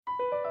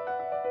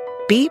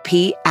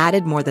BP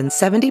added more than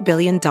 $70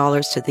 billion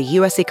to the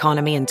U.S.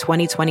 economy in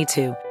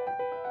 2022.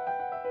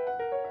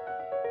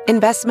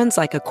 Investments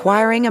like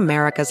acquiring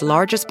America's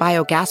largest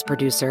biogas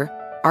producer,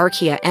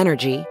 Archaea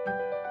Energy,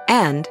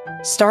 and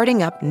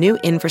starting up new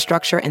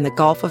infrastructure in the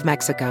Gulf of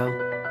Mexico.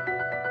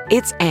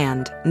 It's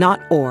and,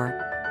 not or.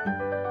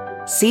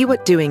 See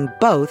what doing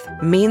both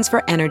means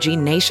for energy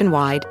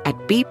nationwide at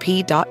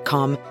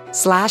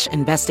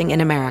bp.com/investing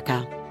in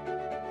America.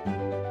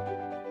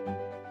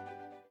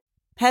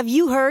 Have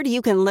you heard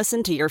you can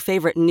listen to your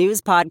favorite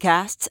news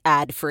podcasts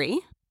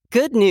ad-free?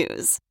 Good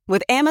news.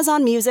 With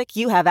Amazon Music,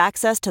 you have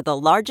access to the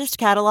largest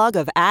catalog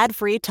of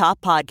ad-free top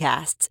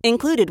podcasts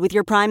included with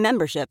your Prime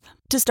membership.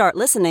 To start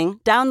listening,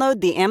 download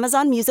the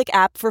Amazon Music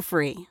app for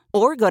free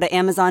or go to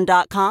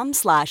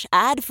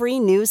amazon.com/ad-free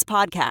news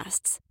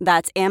podcasts.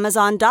 That's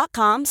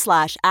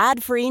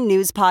amazon.com/ad-free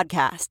news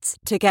podcasts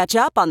to catch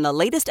up on the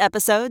latest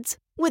episodes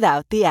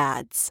without the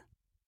ads.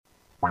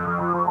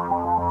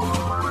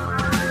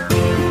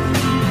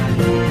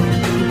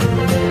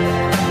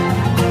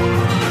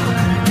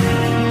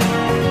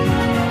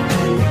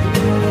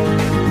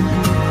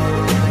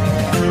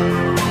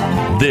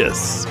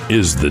 This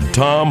is the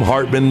Thom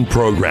Hartmann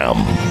Program.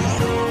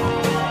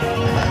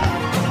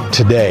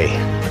 Today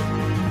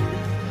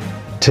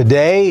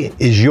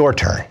is your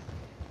turn.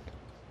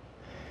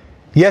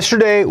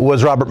 Yesterday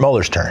was Robert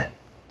Mueller's turn.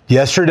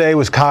 Yesterday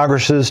was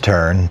Congress's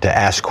turn to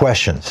ask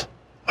questions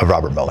of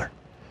Robert Mueller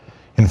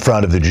in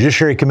front of the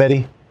Judiciary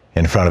Committee,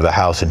 in front of the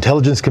House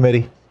Intelligence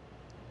Committee.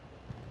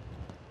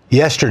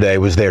 Yesterday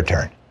was their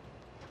turn.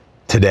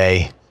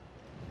 Today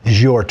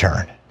is your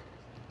turn.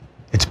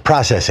 It's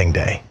processing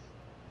day.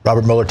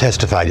 Robert Mueller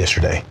testified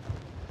yesterday.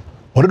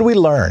 What did we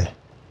learn?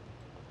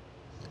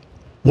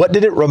 What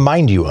did it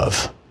remind you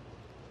of?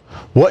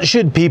 What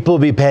should people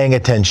be paying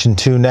attention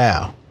to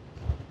now?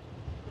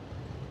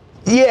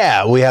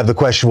 Yeah, we have the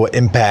question, what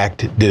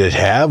impact did it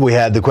have? We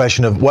had the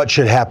question of what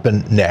should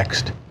happen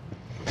next.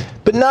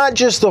 But not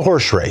just the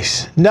horse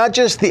race, not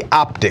just the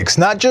optics,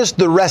 not just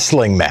the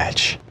wrestling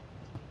match,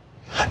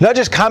 not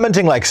just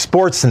commenting like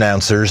sports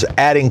announcers,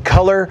 adding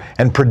color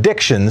and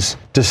predictions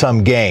to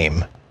some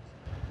game.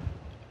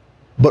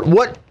 But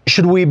what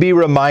should we be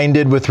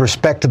reminded with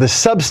respect to the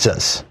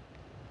substance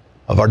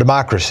of our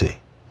democracy?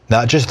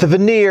 Not just the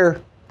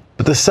veneer,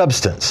 but the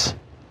substance.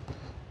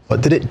 What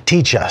did it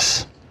teach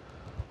us?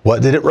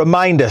 What did it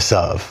remind us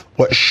of?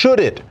 What should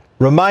it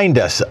remind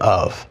us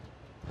of?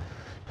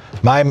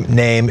 My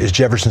name is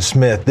Jefferson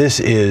Smith.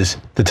 This is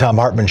the Thom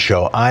Hartmann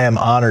Show. I am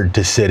honored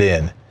to sit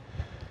in.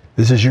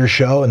 This is your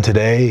show, and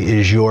today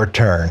is your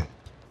turn.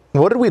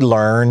 What did we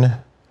learn?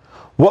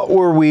 What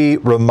were we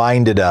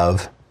reminded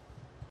of?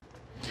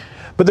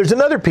 But there's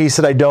another piece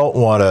that I don't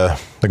want to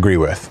agree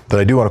with, that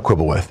I do want to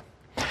quibble with.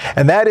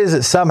 And that is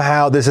that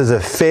somehow this is a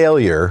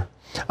failure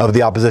of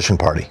the opposition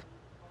party.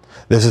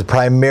 This is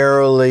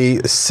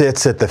primarily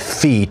sits at the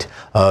feet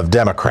of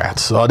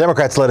Democrats. Well,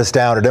 Democrats let us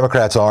down, or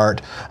Democrats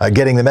aren't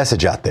getting the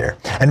message out there.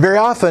 And very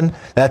often,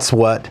 that's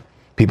what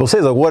people say.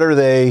 Like, what are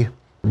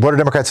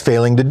Democrats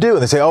failing to do?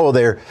 And they say, oh,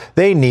 well,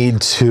 they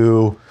need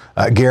to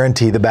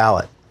guarantee the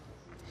ballot.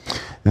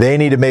 They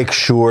need to make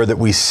sure that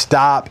we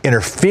stop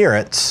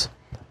interference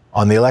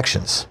on the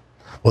elections.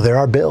 Well, there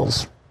are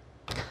bills.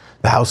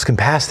 The House can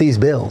pass these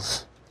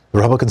bills. The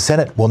Republican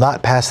Senate will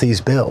not pass these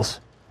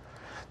bills.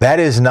 That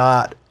is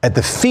not at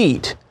the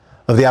feet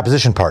of the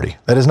opposition party.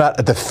 That is not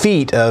at the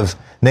feet of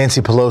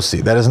Nancy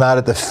Pelosi. That is not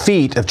at the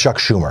feet of Chuck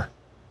Schumer.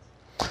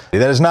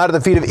 That is not at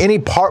the feet of any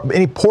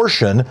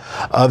portion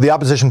of the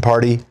opposition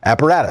party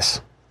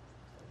apparatus.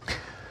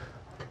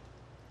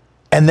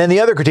 And then the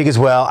other critique is,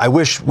 well, I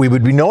wish we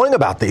would be knowing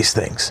about these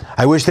things.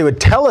 I wish they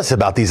would tell us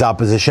about these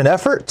opposition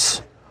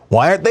efforts.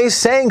 Why aren't they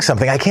saying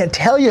something? I can't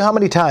tell you how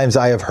many times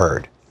I have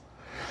heard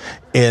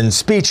in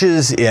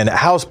speeches, in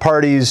House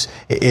parties,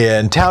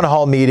 in town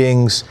hall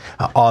meetings,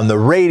 on the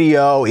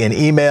radio, in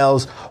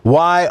emails,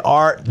 why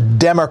aren't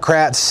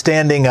Democrats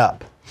standing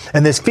up?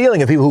 And this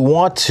feeling of people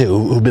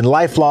who've been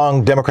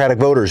lifelong Democratic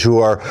voters, who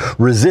are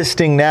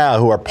resisting now,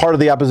 who are part of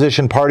the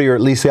opposition party or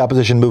at least the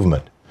opposition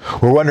movement.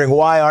 We're wondering,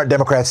 why aren't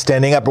Democrats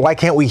standing up? Or why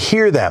can't we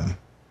hear them?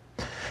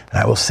 And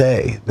I will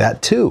say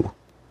that too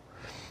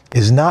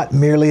is not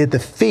merely at the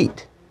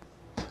feet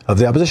of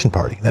the opposition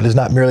party. That is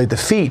not merely at the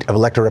feet of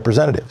elected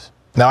representatives.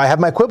 Now, I have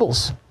my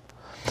quibbles.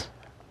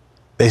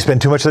 They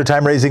spend too much of their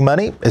time raising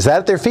money. Is that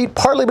at their feet?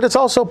 Partly, but it's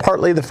also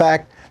partly the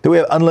fact that we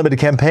have unlimited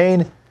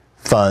campaign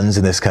funds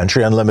in this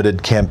country,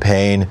 unlimited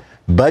campaign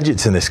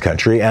budgets in this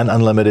country, and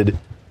unlimited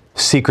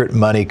secret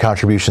money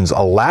contributions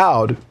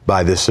allowed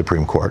by this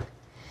Supreme Court.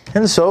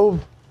 And so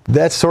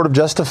that's sort of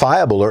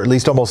justifiable, or at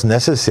least almost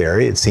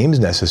necessary. It seems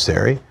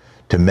necessary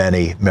to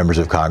many members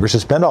of Congress to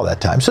spend all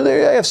that time. So they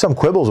have some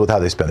quibbles with how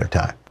they spend their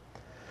time.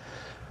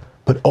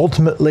 But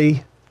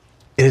ultimately,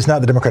 it is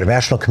not the Democratic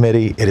National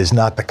Committee, it is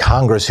not the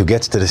Congress who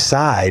gets to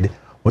decide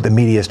what the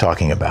media is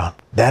talking about.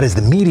 That is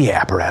the media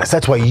apparatus.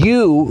 That's why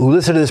you who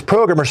listen to this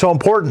program are so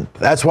important.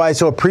 That's why I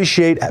so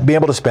appreciate being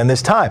able to spend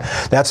this time.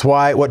 That's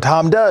why what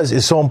Thom does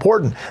is so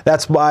important.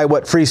 That's why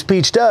what Free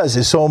Speech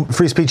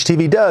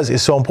TV does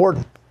is so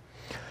important.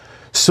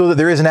 So that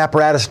there is an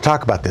apparatus to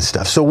talk about this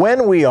stuff. So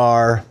when we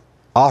are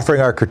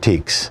offering our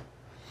critiques,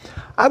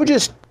 I would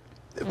just,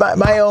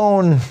 my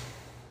own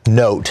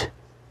note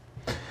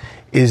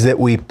is that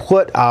we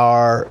put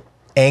our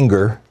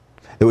anger,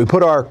 that we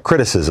put our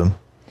criticism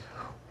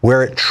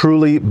where it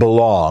truly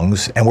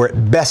belongs and where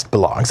it best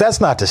belongs.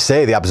 That's not to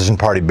say the opposition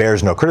party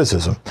bears no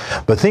criticism,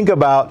 but think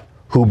about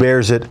who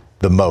bears it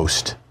the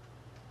most.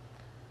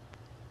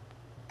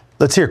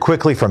 Let's hear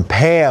quickly from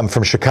Pam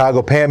from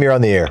Chicago. Pam, you're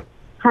on the air.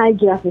 Hi,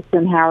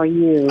 Jefferson. How are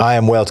you? I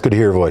am well. It's good to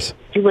hear your voice.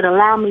 If you would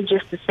allow me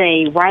just to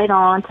say right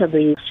on to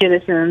the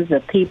citizens,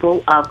 the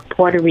people of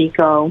Puerto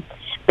Rico,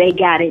 they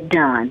got it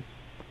done.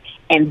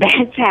 And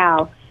that's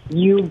how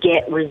you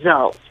get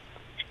results.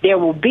 There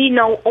will be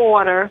no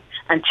order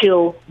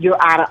until you're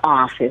out of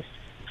office.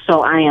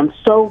 So I am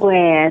so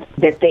glad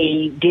that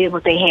they did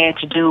what they had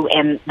to do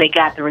and they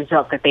got the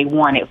result that they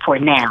wanted for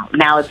now.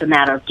 Now it's a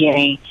matter of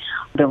getting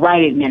the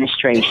right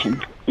administration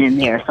in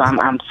there. So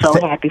I'm so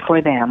happy for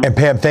them. And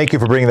Pam, thank you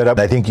for bringing that up.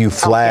 I think you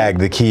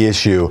flagged the key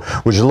issue,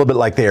 which is a little bit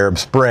like the Arab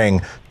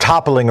Spring.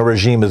 Toppling a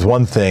regime is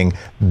one thing,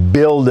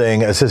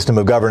 building a system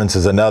of governance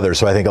is another.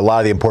 So I think a lot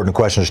of the important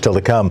questions are still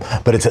to come,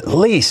 but it's at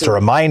least a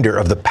reminder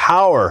of the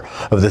power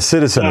of the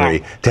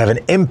citizenry to have an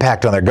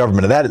impact on their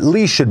government. And that at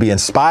least should be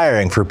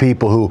inspiring for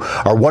people who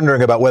are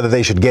wondering about whether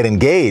they should get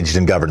engaged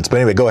in governance. But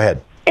anyway, go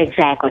ahead.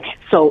 Exactly.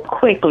 So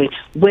quickly,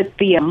 with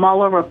the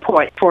Mueller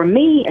report, for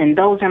me and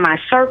those in my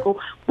circle,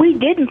 we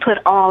didn't put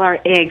all our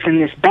eggs in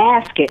this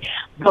basket,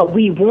 but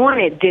we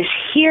wanted this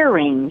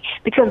hearing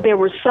because there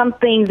were some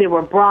things that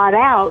were brought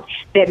out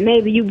that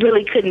maybe you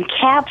really couldn't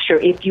capture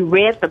if you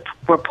read the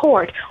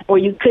report or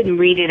you couldn't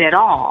read it at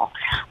all.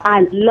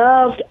 I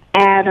loved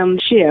Adam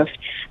Schiff,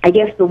 I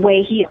guess the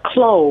way he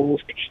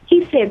closed.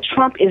 He said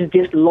Trump is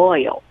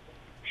disloyal.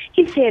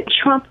 He said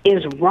Trump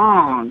is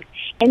wrong,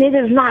 and it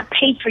is not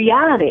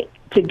patriotic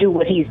to do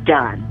what he's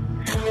done.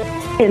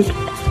 And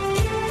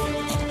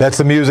that's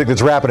the music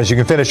that's wrapping us. You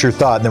can finish your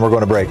thought, and then we're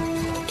going to break.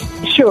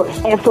 Sure.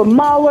 And for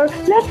Mueller,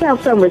 let's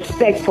have some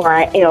respect for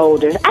our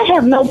elders. I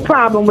have no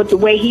problem with the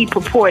way he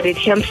purported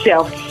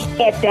himself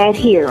at that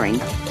hearing.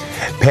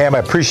 Pam, I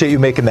appreciate you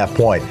making that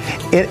point.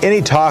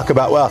 Any talk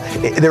about, well,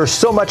 there was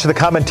so much of the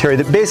commentary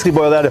that basically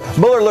boiled down to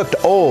Mueller looked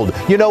old.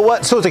 You know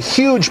what? So it's a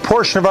huge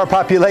portion of our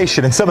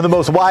population and some of the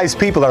most wise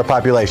people in our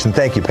population.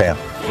 Thank you, Pam.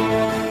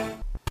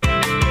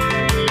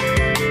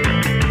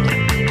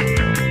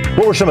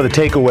 What were some of the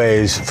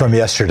takeaways from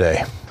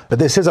yesterday? But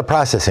this is a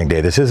processing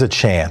day. This is a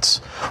chance.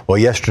 Well,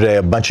 yesterday,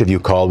 a bunch of you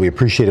called. We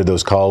appreciated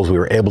those calls. We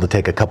were able to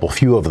take a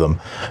few of them,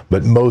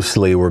 but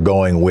mostly we're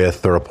going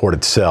with the report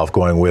itself,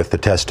 going with the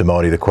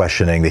testimony, the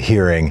questioning, the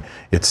hearing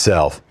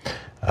itself.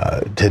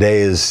 Today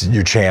is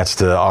your chance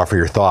to offer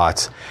your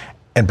thoughts.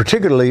 And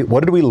particularly,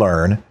 what did we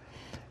learn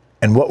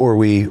and what were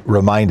we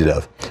reminded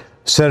of?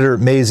 Senator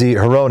Mazie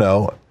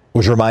Hirono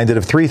was reminded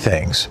of three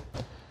things.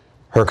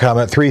 Her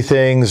comment, three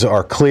things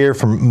are clear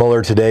from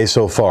Mueller today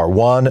so far.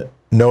 One,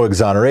 no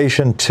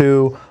exoneration.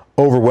 Two,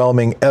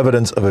 overwhelming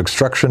evidence of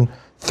obstruction.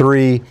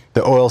 Three, the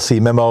OLC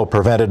memo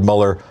prevented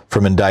Mueller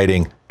from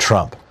indicting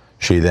Trump.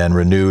 She then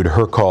renewed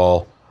her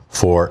call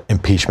for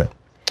impeachment.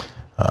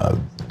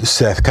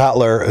 Seth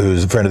Kotler,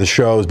 who's a friend of the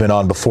show, has been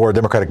on before.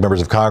 Democratic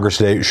members of Congress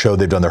today showed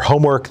they've done their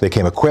homework. They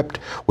came equipped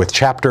with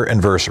chapter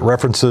and verse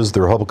references.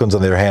 The Republicans,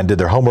 on the other hand, did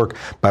their homework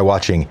by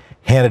watching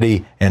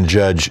Hannity and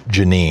Judge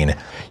Jeanine.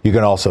 You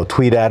can also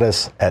tweet at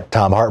us at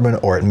Thom Hartman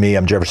or at me.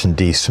 I'm Jefferson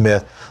D.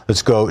 Smith.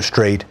 Let's go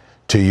straight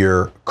to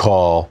your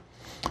call.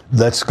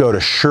 Let's go to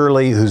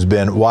Shirley, who's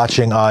been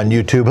watching on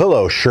YouTube.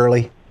 Hello,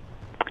 Shirley.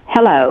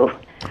 Hello.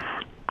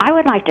 I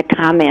would like to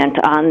comment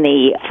on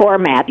the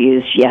format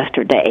used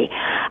yesterday.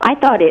 I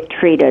thought it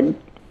treated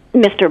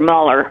Mr.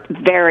 Mueller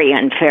very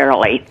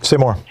unfairly. Say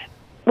more.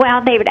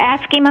 Well, they would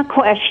ask him a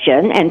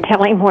question and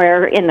tell him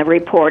where in the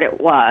report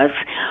it was.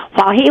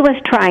 While he was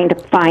trying to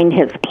find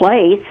his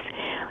place,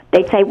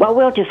 they'd say, well,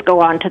 we'll just go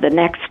on to the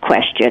next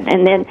question.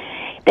 And then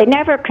they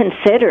never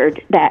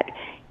considered that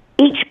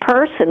each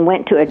person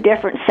went to a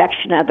different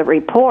section of the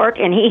report,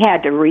 and he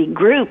had to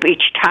regroup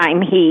each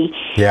time he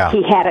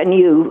had a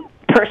new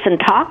person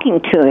talking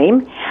to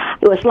him.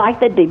 It was like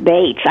the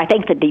debates. I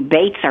think the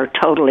debates are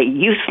totally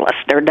useless.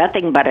 They're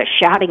nothing but a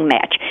shouting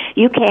match.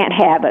 You can't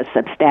have a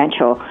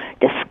substantial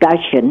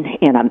discussion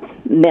in a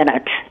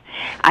minute.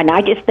 And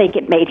I just think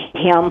it made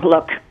him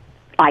look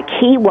like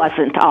he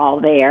wasn't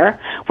all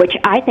there, which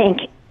I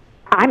think,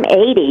 I'm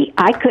 80.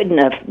 I couldn't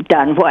have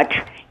done what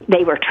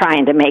they were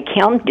trying to make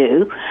him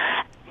do.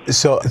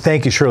 So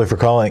thank you, Shirley, for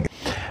calling.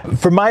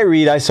 For my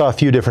read, I saw a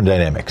few different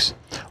dynamics.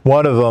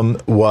 One of them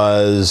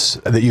was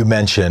that you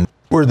mentioned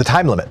were the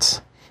time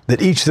limits,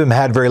 that each of them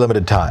had very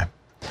limited time.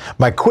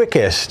 My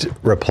quickest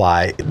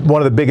reply,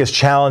 one of the biggest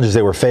challenges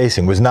they were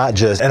facing was not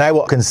just, and I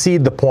will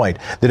concede the point,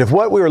 that if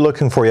what we were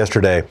looking for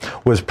yesterday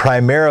was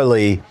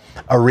primarily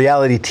a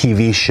reality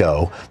TV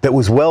show that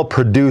was well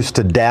produced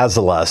to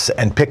dazzle us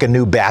and pick a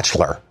new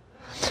bachelor.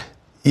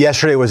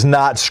 Yesterday was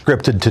not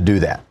scripted to do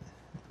that.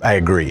 I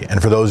agree.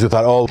 And for those who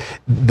thought, oh,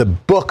 the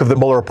book of the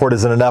Mueller Report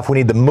isn't enough, we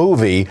need the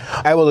movie,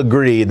 I will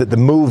agree that the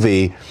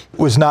movie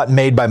was not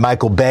made by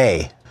Michael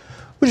Bay,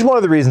 which is one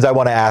of the reasons I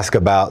want to ask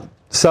about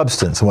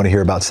substance. I want to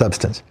hear about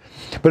substance.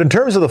 But in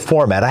terms of the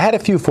format, I had a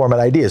few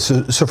format ideas.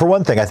 So for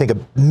one thing, I think a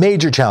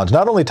major challenge,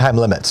 not only time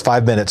limits,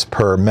 5 minutes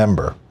per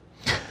member,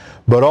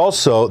 but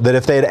also that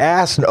if they had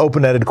asked an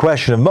open-ended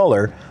question of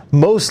Mueller,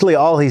 mostly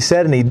all he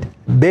said, and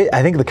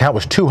I think the count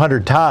was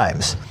 200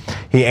 times,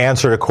 he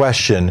answered a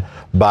question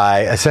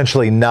by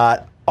essentially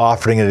not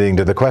offering anything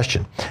to the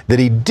question. That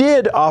he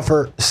did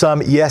offer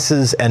some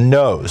yeses and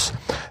nos.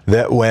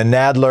 That when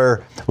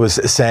Nadler was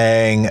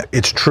saying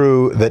it's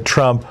true that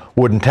Trump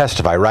wouldn't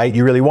testify, right?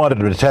 You really wanted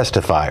him to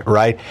testify,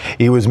 right?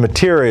 He was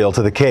material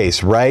to the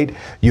case, right?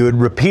 You had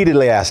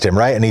repeatedly asked him,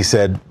 right? And he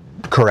said,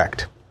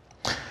 correct.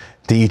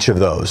 To each of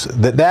those.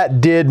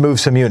 That did move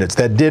some units.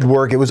 That did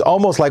work. It was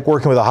almost like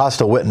working with a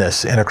hostile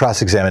witness in a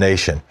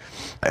cross-examination.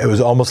 It was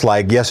almost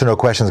like yes or no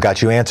questions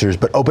got you answers,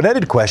 but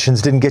open-ended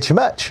questions didn't get you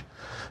much.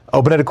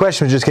 Open-ended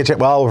questions just get you,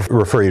 well, I'll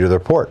refer you to the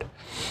report.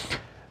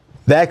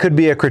 That could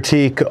be a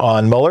critique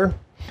on Mueller.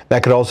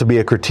 That could also be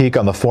a critique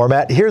on the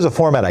format. Here's a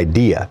format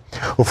idea.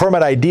 A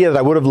format idea that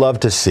I would have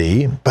loved to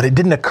see, but it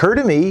didn't occur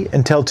to me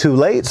until too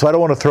late, so I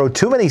don't want to throw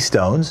too many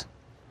stones.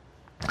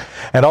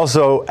 And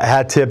also a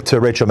hat tip to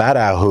Rachel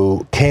Maddow,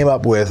 who came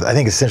up with, I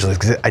think, essentially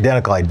the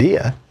identical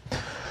idea,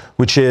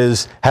 which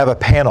is have a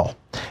panel,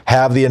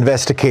 have the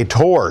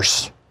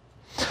investigators.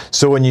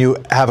 So when you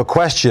have a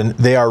question,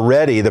 they are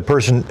ready, the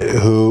person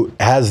who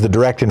has the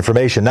direct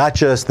information, not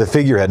just the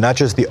figurehead, not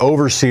just the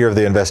overseer of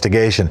the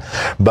investigation,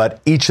 but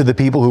each of the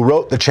people who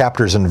wrote the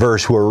chapters and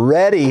verse who are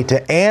ready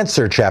to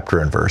answer chapter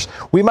and verse.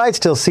 We might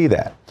still see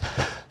that.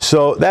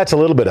 So that's a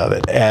little bit of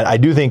it. And I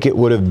do think it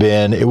would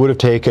have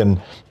taken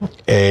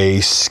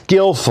a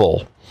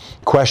skillful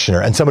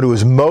questioner and somebody who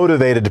was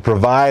motivated to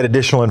provide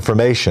additional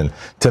information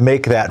to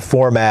make that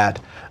format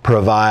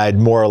provide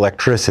more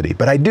electricity.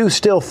 But I do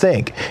still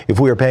think if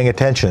we were paying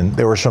attention,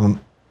 there were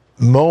some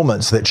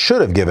moments that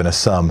should have given us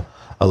some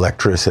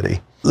electricity.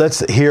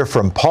 Let's hear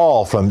from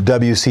Paul from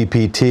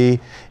WCPT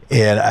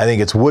in, I think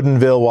it's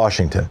Woodinville,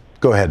 Washington.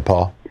 Go ahead,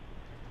 Paul.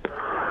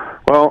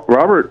 Well,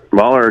 Robert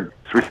Mueller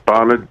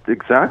responded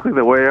exactly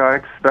the way I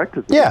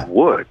expected he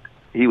would.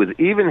 He was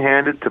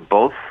even-handed to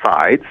both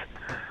sides.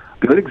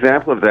 A good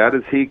example of that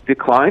is he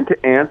declined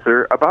to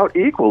answer about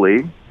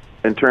equally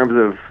in terms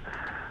of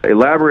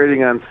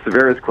elaborating on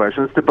various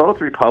questions to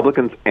both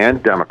Republicans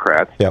and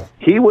Democrats. Yep.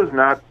 He was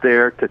not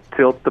there to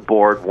tilt the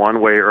board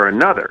one way or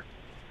another.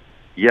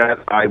 Yet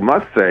I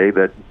must say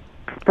that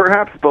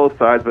perhaps both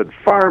sides, but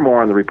far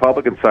more on the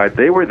Republican side,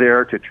 they were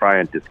there to try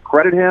and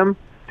discredit him,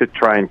 to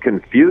try and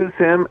confuse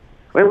him.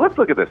 I mean, let's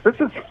look at this. This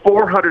is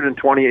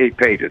 428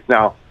 pages.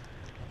 Now,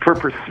 for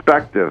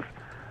perspective,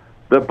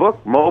 the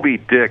book Moby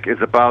Dick is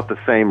about the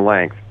same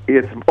length.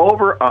 It's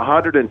over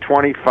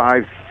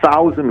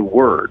 125,000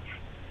 words,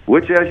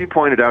 which, as you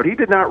pointed out, he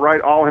did not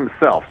write all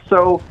himself.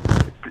 So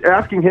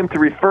asking him to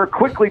refer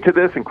quickly to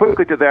this and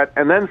quickly to that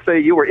and then say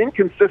you were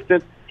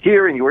inconsistent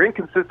here and you were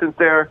inconsistent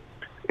there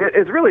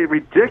is really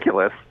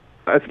ridiculous,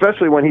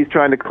 especially when he's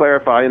trying to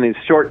clarify in these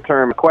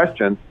short-term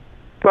questions.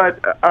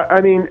 But,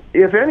 I mean,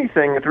 if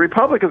anything, if the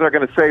Republicans are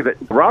going to say that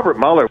Robert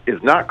Mueller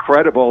is not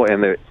credible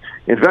and the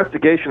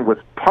investigation was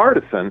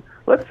partisan,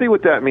 let's see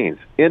what that means.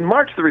 In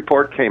March, the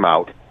report came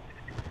out,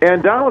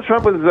 and Donald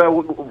Trump was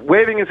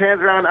waving his hands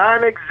around,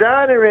 I'm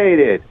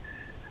exonerated.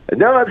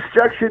 No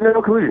obstruction,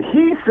 no collusion.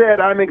 He said,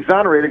 I'm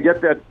exonerated,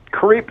 yet that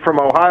creep from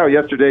Ohio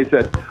yesterday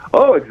said,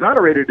 oh,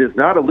 exonerated is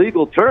not a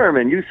legal term,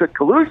 and you said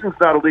collusion's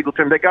not a legal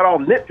term. They got all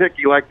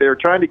nitpicky like they were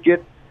trying to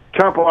get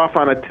Trump off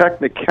on a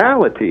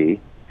technicality.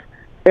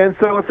 And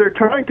so if they're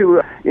trying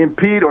to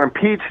impede or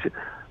impeach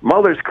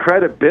Mueller's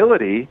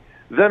credibility,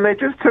 then they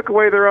just took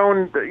away their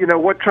own,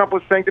 what Trump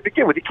was saying to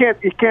begin with. You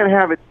can't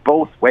have it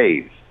both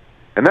ways.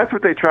 And that's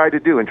what they tried to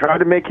do, and tried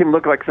to make him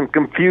look like some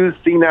confused,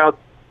 senile,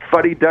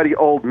 fuddy-duddy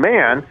old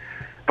man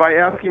by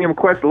asking him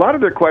questions. A lot of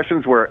their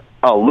questions were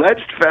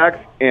alleged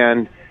facts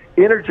and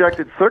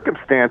interjected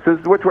circumstances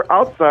which were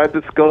outside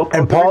the scope.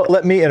 And Paul,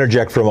 let me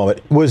interject for a moment.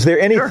 Was there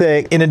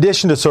anything, in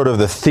addition to sort of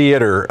the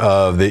theater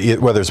of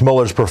whether it's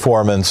Mueller's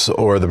performance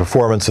or the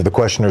performance of the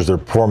questioners or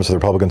the performance of the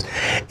Republicans,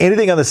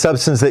 anything on the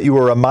substance that you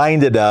were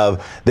reminded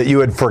of that you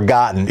had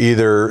forgotten,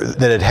 either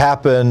that had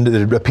happened, that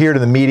had appeared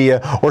in the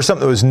media, or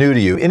something that was new to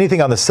you?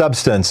 Anything on the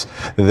substance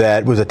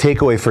that was a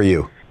takeaway for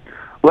you?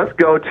 Let's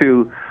go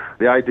to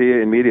the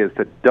idea in media is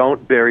to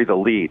don't bury the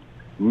lead.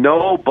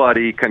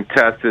 Nobody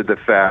contested the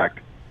fact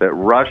that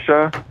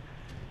Russia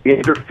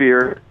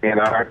interfered in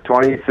our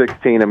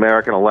 2016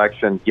 American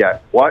election,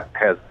 yet what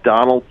has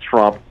Donald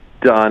Trump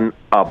done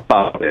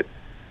about it?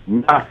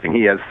 Nothing.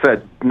 He has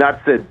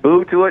not said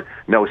boo to it,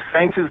 no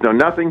sanctions, no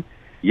nothing,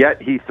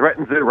 yet he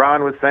threatens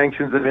Iran with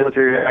sanctions and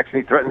military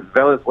action. He threatens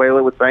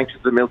Venezuela with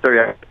sanctions and military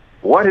action.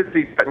 What has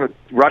he threatened with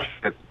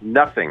Russia?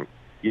 Nothing.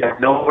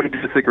 Yet nobody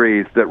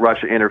disagrees that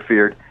Russia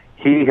interfered.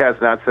 He has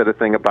not said a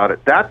thing about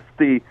it. That's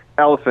the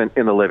elephant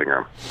in the living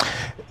room.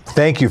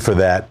 Thank you for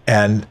that.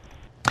 And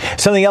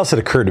something else that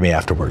occurred to me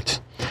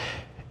afterwards.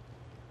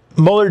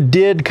 Mueller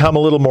did come a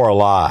little more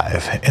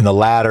alive in the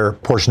latter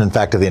portion, in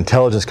fact, of the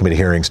Intelligence Committee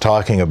hearings,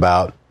 talking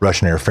about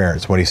Russian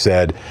interference, when he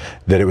said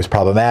that it was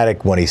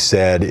problematic, when he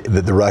said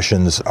that the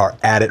Russians are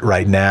at it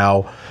right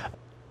now.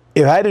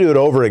 If I had to do it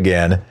over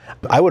again,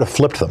 I would have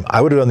flipped them.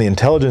 I would have done the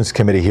Intelligence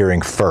Committee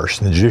hearing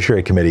first and the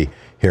Judiciary Committee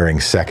hearing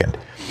second.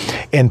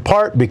 In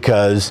part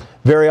because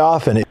very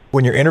often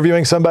when you're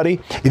interviewing somebody,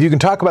 if you can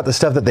talk about the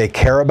stuff that they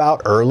care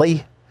about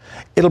early,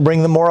 it'll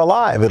bring them more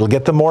alive. It'll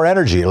get them more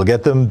energy. It'll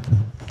get them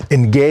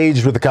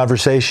engaged with the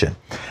conversation.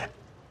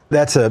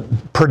 That's a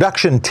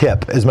production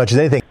tip as much as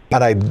anything.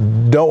 And I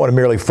don't want to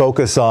merely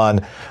focus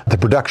on the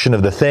production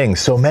of the thing.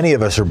 So many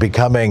of us are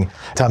becoming,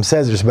 Thom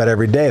says just about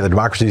every day, the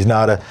democracy is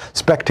not a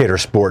spectator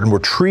sport. And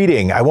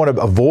I want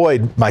to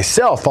avoid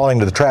myself falling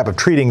into the trap of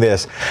treating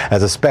this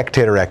as a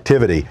spectator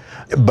activity.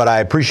 But I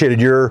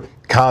appreciated your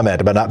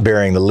comment about not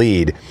bearing the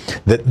lead,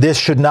 that this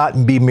should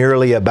not be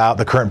merely about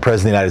the current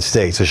president of the United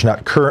States. It should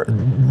not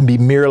be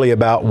merely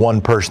about one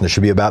person. It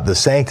should be about the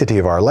sanctity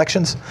of our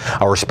elections,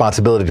 our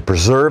responsibility to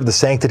preserve the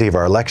sanctity of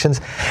our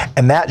elections.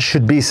 And that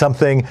should be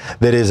something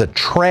that is a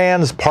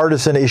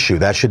transpartisan issue.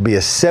 That should be a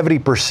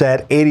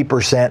 70%,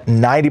 80%,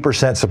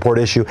 90% support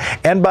issue.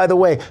 And by the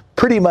way,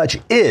 pretty much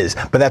is,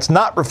 but that's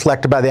not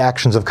reflected by the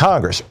actions of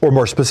Congress, or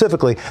more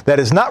specifically, that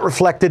is not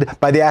reflected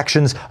by the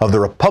actions of the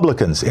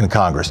Republicans in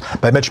Congress,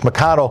 by Mitch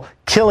McConnell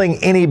killing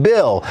any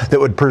bill that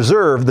would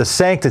preserve the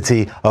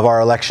sanctity of our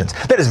elections.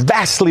 That is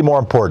vastly more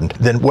important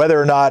than whether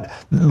or not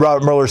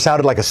Robert Mueller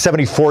sounded like a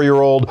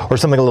 74-year-old or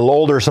something a little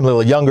older or something a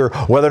little younger,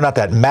 whether or not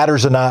that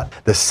matters or not.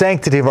 The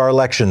sanctity of our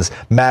elections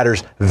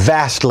matters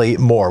vastly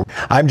more.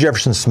 I'm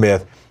Jefferson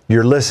Smith.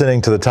 You're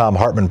listening to the Thom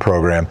Hartmann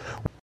program.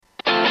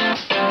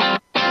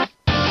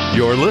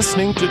 You're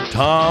listening to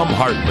Thom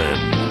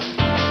Hartmann.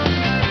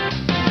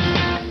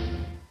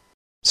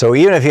 So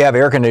even if you have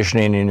air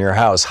conditioning in your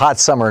house, hot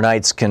summer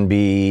nights can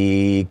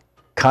be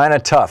kind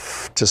of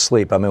tough to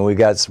sleep. I mean,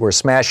 we're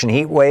smashing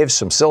heat waves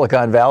from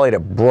Silicon Valley to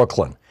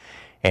Brooklyn.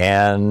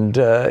 And,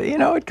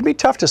 it can be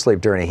tough to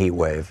sleep during a heat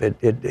wave.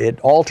 It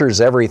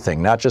alters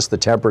everything, not just the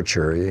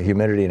temperature,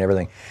 humidity and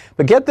everything.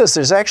 But get this,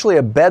 there's actually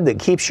a bed that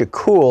keeps you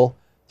cool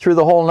through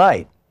the whole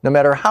night, no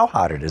matter how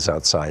hot it is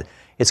outside.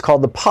 It's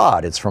called the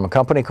Pod. It's from a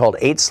company called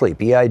 8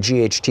 Sleep,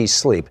 E-I-G-H-T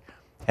Sleep.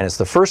 And it's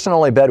the first and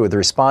only bed with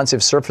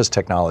responsive surface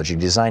technology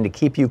designed to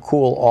keep you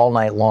cool all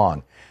night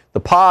long. The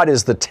Pod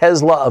is the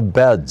Tesla of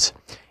beds.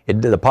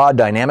 The Pod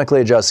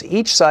dynamically adjusts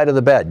each side of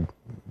the bed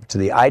to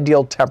the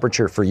ideal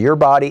temperature for your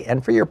body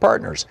and for your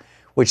partner's,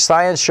 which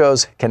science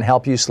shows can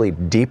help you sleep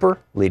deeper,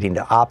 leading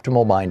to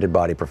optimal mind and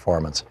body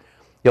performance.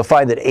 You'll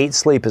find that 8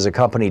 Sleep is a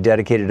company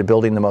dedicated to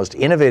building the most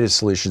innovative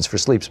solutions for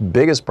sleep's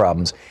biggest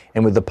problems,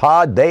 and with the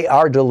Pod, they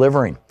are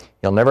delivering.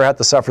 You'll never have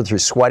to suffer through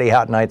sweaty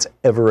hot nights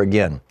ever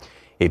again.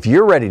 If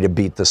you're ready to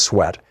beat the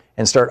sweat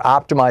and start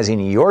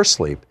optimizing your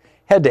sleep,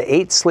 head to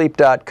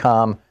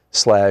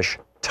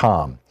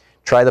 8sleep.com/Tom.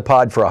 Try the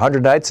Pod for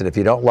 100 nights, and if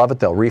you don't love it,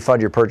 they'll refund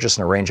your purchase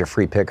and arrange a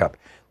free pickup.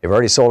 They've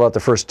already sold out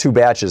the first 2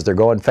 batches. They're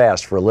going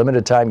fast. For a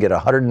limited time, get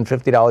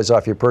 $150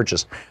 off your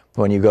purchase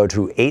when you go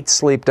to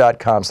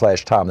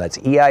 8sleep.com/Tom. That's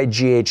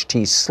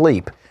EIGHT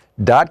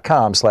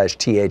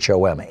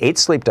sleep.com/THOM.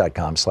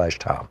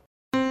 8sleep.com/Tom.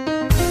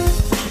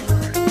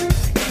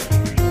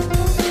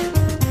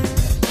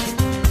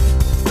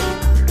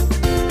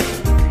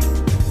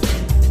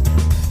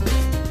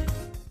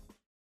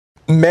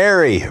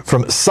 Mary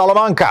from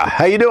Salamanca,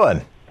 how you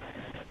doing?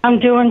 I'm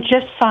doing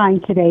just fine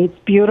today. It's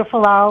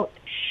beautiful out,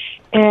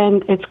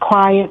 and it's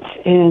quiet,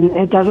 and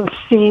it doesn't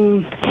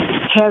seem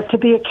to have to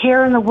be a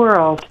care in the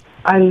world.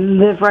 I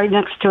live right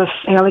next to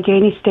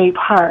Allegheny State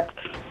Park,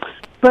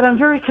 but I'm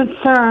very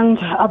concerned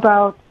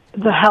about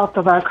the health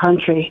of our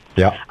country.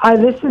 Yeah. I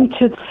listened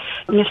to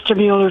Mr.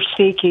 Mueller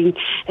speaking,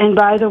 and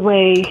by the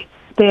way,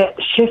 that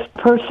shift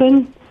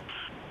person,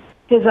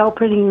 his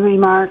opening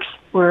remarks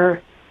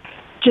were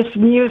just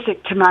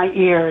music to my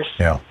ears.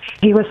 Yeah.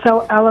 He was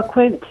so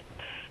eloquent,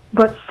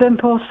 but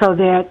simple so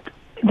that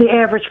the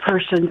average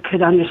person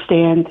could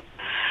understand.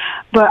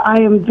 But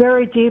I am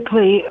very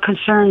deeply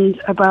concerned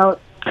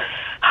about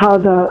how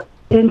the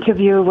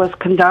interview was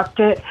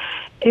conducted.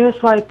 It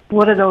was like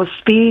one of those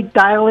speed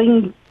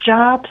dialing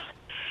jobs.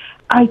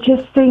 I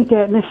just think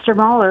that Mr.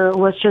 Mueller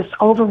was just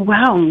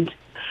overwhelmed.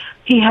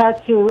 He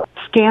had to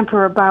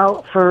scamper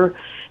about for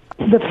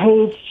the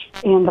page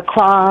and the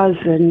clause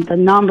and the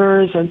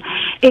numbers, and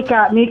it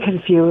got me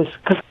confused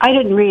because I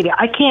didn't read it.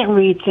 I can't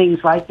read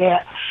things like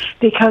that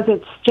because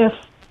it's just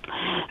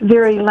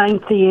very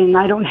lengthy, and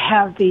I don't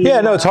have the...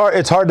 Yeah, no, it's hard.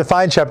 It's hard to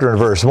find chapter and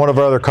verse. One of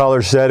our other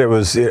callers said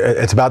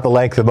it's about the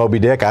length of Moby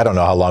Dick. I don't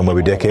know how long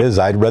Moby Dick is.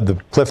 I read the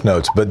Cliff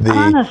Notes, but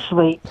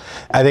honestly,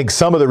 I think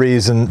some of the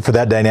reason for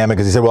that dynamic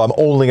is he said, well, I'm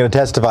only going to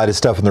testify to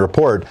stuff in the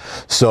report.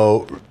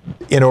 So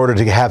in order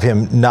to have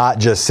him not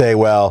just say,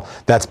 well,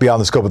 that's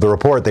beyond the scope of the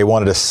report, they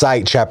wanted to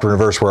cite chapter and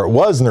verse where it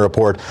was in the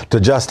report to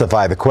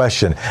justify the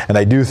question. And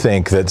I do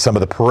think that some of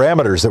the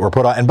parameters that were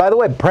put on, and by the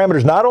way,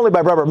 parameters not only by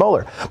Robert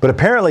Mueller, but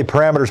apparently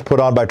parameters put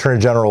on by Attorney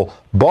General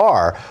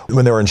Barr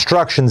when there were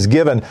instructions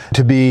given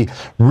to be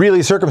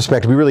really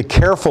circumspect, to be really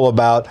careful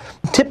about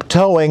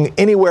tiptoeing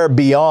anywhere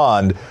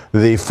beyond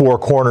the four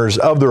corners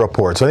of the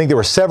report. So I think there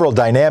were several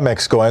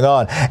dynamics going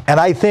on. And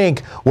I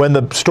think when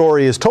the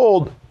story is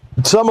told,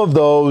 some of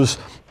those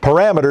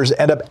parameters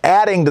end up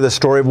adding to the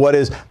story of what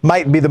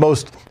might be the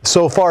most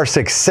so far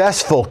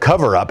successful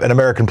cover-up in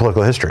American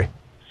political history.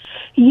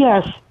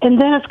 Yes,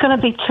 and then it's going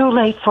to be too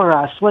late for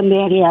us when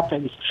that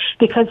happens,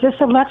 because this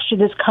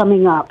election is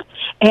coming up,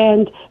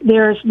 and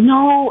there's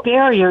no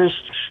barriers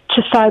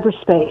to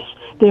cyberspace.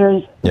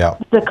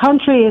 The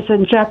country is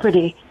in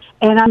jeopardy,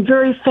 and I'm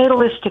very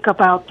fatalistic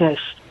about this,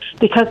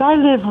 because I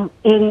live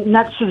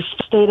next to the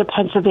state of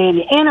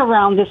Pennsylvania and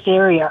around this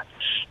area.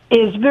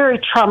 Is very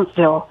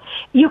Trumpville.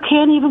 You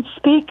can't even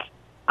speak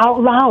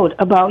out loud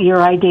about your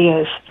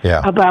ideas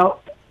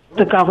about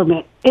the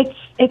government. It's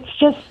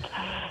just...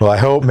 Well, I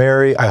hope,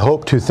 Mary,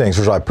 two things.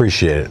 First of all, I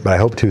appreciate it, but I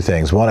hope two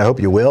things. One, I hope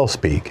you will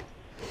speak.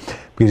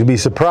 Because you'll be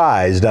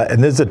surprised,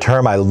 and this is a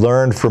term I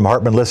learned from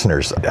Hartman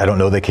listeners. I don't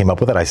know they came up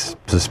with it. I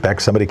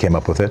suspect somebody came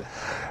up with it.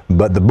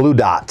 But the blue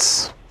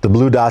dots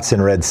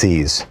in red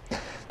seas.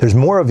 There's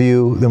more of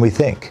you than we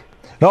think.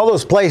 And all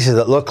those places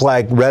that look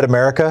like red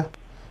America,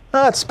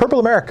 it's purple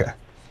America.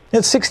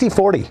 It's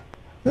 60-40,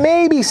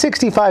 maybe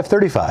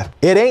 65-35.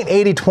 It ain't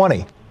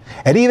 80-20.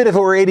 And even if it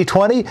were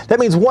 80-20, that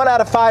means 1 out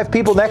of 5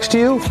 people next to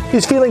you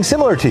is feeling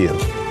similar to you.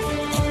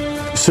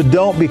 So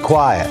don't be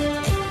quiet.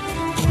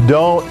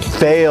 Don't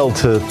fail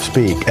to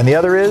speak. And the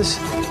other is,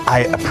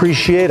 I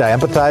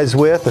empathize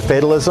with the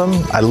fatalism.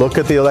 I look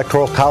at the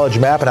Electoral College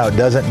map and how it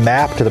doesn't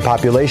map to the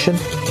population.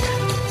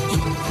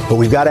 But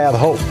we've got to have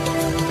hope,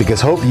 because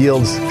hope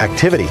yields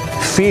activity.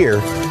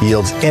 Fear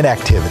yields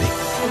inactivity.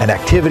 And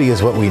activity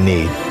is what we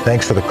need.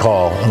 Thanks for the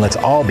call, and let's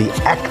all be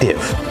active.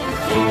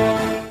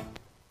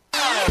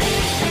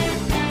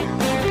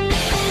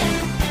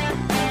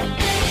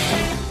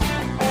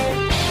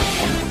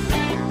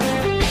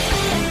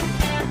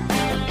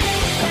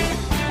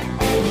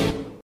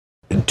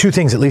 Two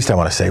things at least I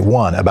want to say.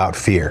 One, about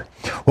fear.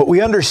 What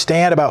we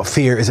understand about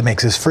fear is it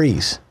makes us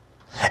freeze.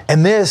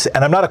 And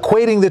I'm not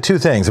equating the two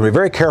things. I'm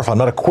very careful. I'm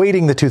not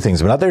equating the two things.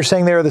 I'm not there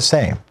saying they are the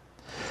same.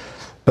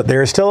 But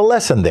there is still a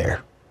lesson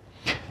there.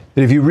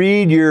 That if you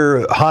read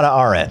your Hannah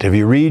Arendt, if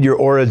you read your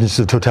Origins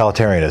of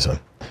Totalitarianism,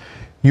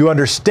 you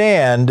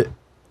understand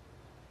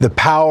the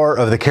power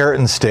of the carrot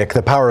and stick,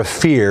 the power of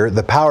fear,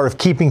 the power of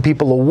keeping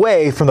people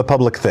away from the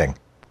public thing.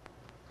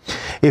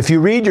 If you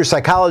read your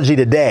Psychology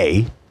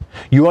Today,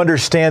 you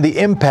understand the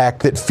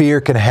impact that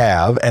fear can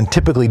have, and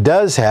typically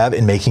does have,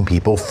 in making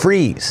people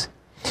freeze.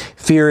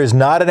 Fear is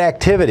not an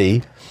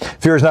activity,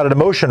 fear is not an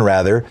emotion,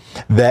 rather,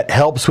 that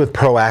helps with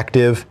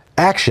proactive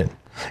action.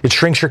 It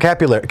shrinks your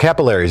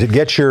capillaries. It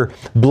gets your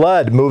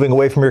blood moving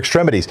away from your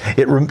extremities.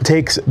 It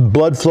takes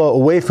blood flow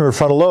away from your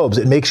frontal lobes.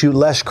 It makes you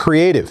less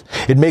creative.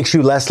 It makes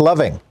you less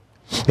loving.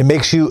 It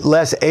makes you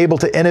less able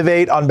to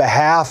innovate on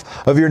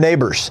behalf of your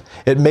neighbors.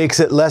 It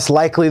makes it less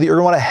likely that you're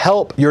going to want to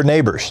help your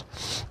neighbors.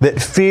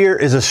 That fear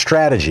is a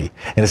strategy,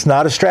 and it's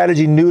not a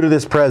strategy new to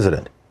this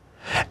president.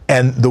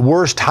 And the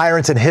worst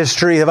tyrants in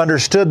history have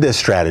understood this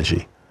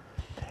strategy,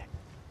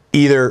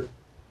 either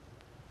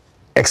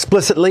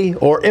explicitly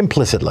or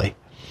implicitly.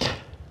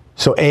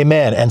 So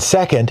amen. And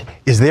second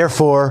is,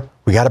 therefore,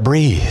 we got to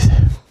breathe.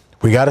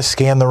 We got to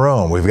scan the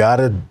room. We've got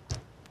to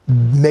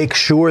make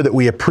sure that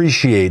we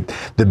appreciate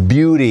the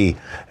beauty,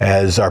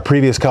 as our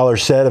previous caller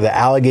said, of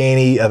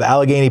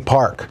Allegheny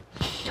Park.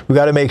 We've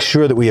got to make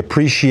sure that we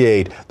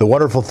appreciate the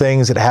wonderful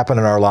things that happen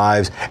in our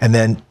lives, and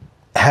then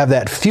have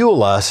that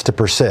fuel us to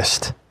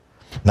persist.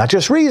 Not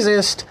just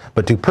resist,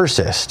 but to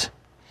persist,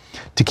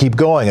 to keep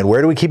going. And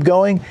where do we keep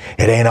going?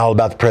 It ain't all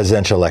about the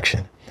presidential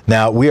election.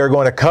 Now, we are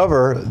going to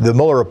cover the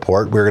Mueller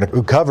report. We're going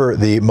to cover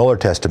the Mueller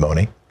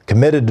testimony,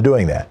 committed to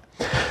doing that.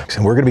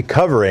 And we're going to be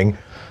covering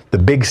the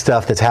big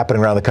stuff that's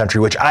happening around the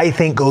country, which I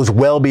think goes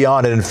well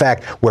beyond, and in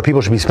fact, where people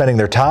should be spending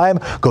their time,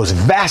 goes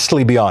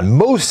vastly beyond,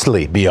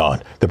 mostly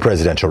beyond the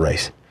presidential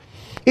race.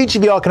 Each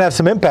of y'all can have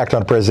some impact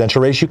on a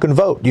presidential race. You can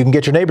vote. You can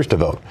get your neighbors to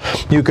vote.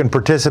 You can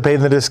participate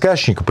in the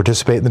discussion. You can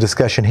participate in the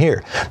discussion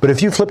here. But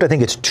if you flipped, I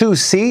think it's 2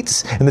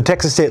 seats in the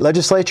Texas state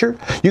legislature,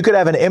 you could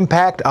have an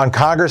impact on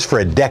Congress for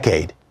a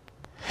decade.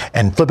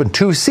 And flipping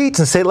 2 seats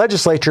in the state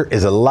legislature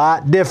is a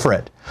lot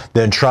different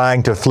than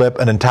trying to flip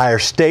an entire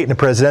state in a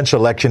presidential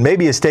election,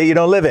 maybe a state you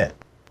don't live in.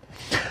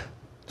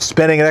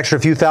 Spending an extra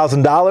few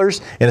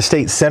 $1,000s in a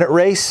state Senate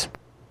race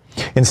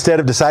instead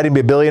of deciding to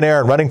be a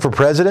billionaire and running for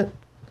president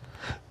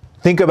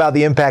Think about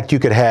the impact you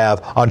could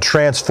have on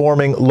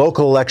transforming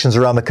local elections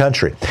around the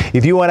country.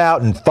 If you went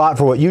out and fought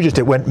for what you just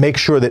did, make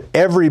sure that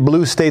every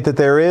blue state that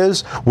there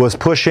is was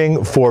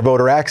pushing for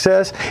voter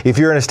access. If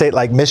you're in a state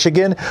like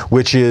Michigan,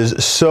 which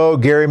is so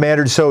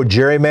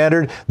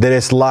gerrymandered that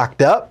it's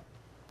locked up,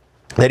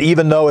 that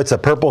even though it's a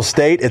purple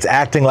state, it's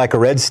acting like a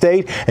red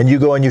state, and you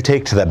go and you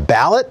take to the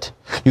ballot,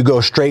 you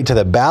go straight to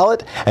the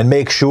ballot and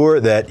make sure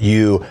that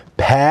you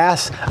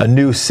pass a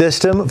new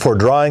system for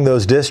drawing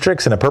those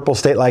districts in a purple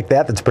state like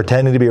that that's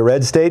pretending to be a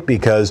red state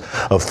because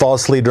of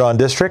falsely drawn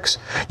districts,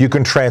 you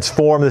can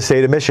transform the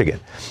state of Michigan.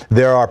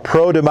 There are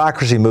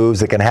pro-democracy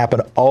moves that can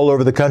happen all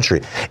over the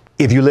country.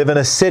 If you live in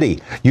a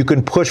city, you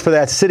can push for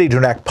that city to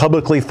enact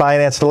publicly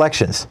financed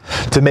elections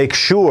to make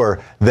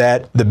sure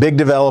that the big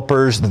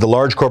developers, the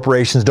large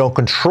corporations don't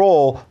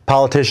control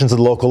politicians at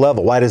the local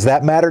level. Why does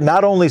that matter?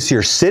 Not only so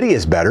your city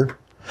is better,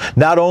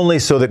 not only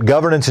so that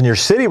governance in your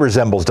city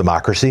resembles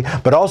democracy,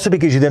 but also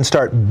because you then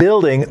start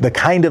building the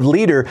kind of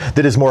leader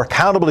that is more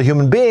accountable to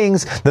human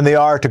beings than they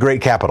are to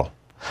great capital.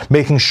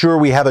 Making sure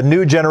we have a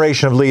new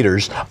generation of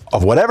leaders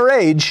of whatever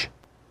age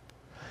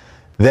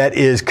that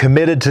is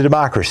committed to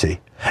democracy.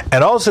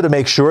 And also to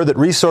make sure that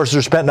resources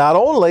are spent not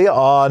only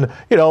on,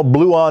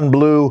 blue on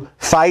blue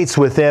fights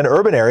within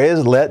urban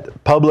areas,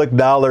 let public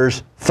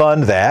dollars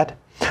fund that,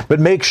 but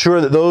make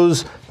sure that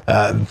those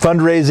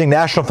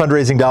national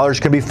fundraising dollars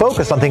can be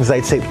focused on things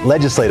like, say,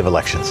 legislative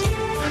elections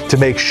to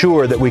make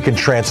sure that we can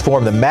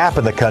transform the map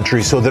in the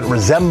country so that it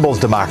resembles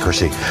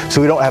democracy.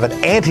 So we don't have an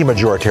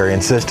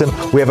anti-majoritarian system,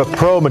 we have a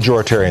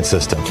pro-majoritarian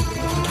system.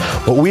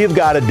 What we have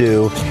got to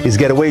do is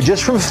get away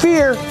just from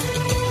fear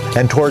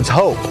and towards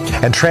hope,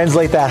 and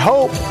translate that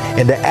hope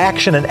into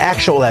action, and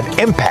action will have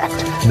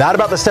impact. Not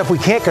about the stuff we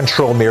can't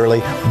control merely,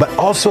 but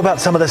also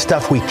about some of the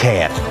stuff we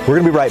can. We're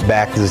going to be right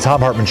back. This is the Thom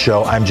Hartmann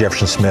Show. I'm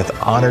Jefferson Smith.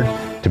 Honored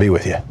to be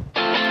with you.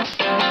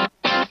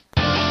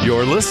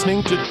 You're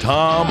listening to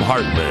Thom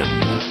Hartmann.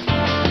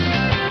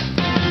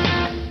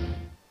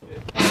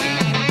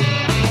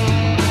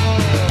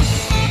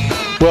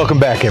 Welcome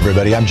back,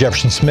 everybody. I'm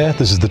Jefferson Smith.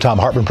 This is the Thom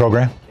Hartmann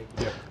Program.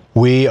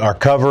 We are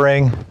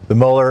covering the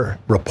Mueller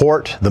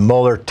report, the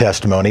Mueller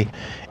testimony,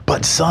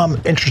 but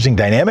some interesting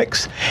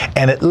dynamics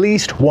and at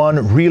least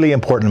one really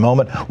important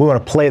moment. We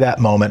want to play that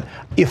moment,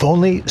 if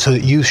only so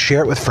that you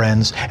share it with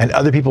friends and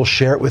other people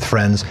share it with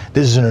friends.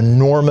 This is an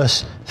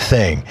enormous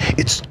thing.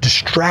 It's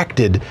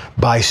distracted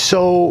by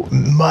so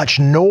much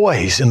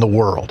noise in the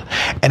world,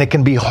 and it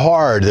can be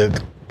hard.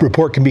 The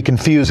report can be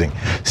confusing.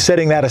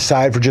 Setting that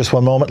aside for just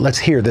one moment, let's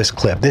hear this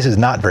clip. This is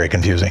not very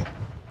confusing.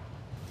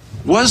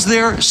 Was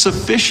there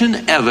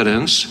sufficient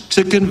evidence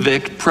to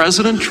convict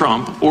President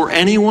Trump or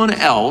anyone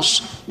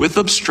else with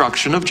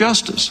obstruction of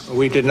justice?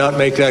 We did not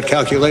make that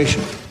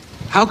calculation.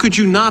 How could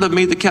you not have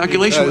made the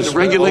calculation with the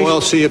regulation? The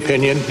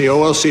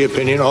OLC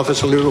opinion,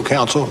 Office of Legal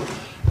Counsel,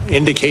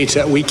 indicates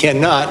that we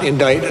cannot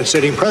indict a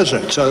sitting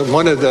president. So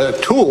one of the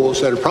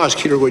tools that a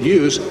prosecutor would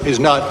use is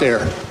not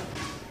there.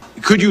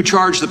 Could you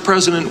charge the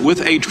president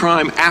with a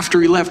crime after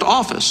he left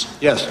office?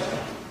 Yes.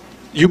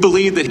 You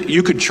believe that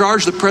you could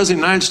charge the President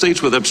of the United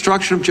States with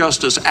obstruction of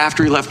justice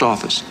after he left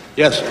office?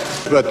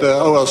 Yes, but the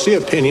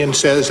OLC opinion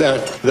says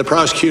that the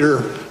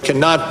prosecutor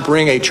cannot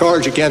bring a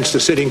charge against the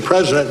sitting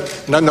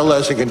president.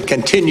 Nonetheless, it can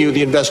continue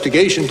the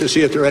investigation to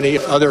see if there are any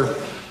other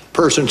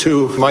persons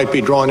who might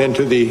be drawn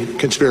into the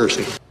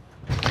conspiracy.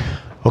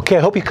 Okay, I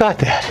hope you caught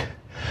that.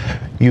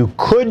 You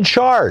could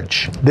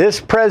charge this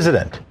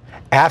president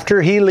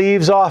after he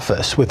leaves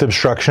office with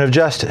obstruction of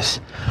justice.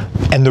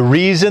 And the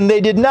reason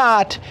they did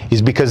not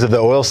is because of the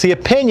OLC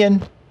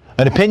opinion,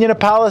 an opinion of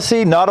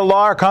policy, not a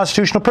law or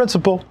constitutional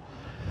principle,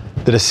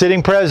 that a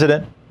sitting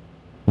president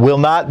will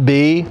not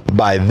be,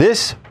 by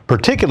this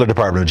particular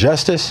Department of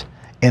Justice,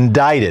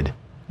 indicted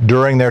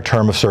during their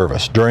term of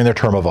service, during their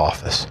term of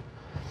office.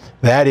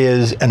 That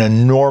is an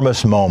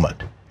enormous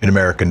moment in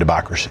American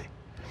democracy.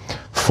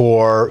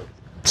 For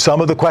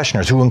some of the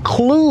questioners who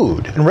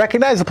include and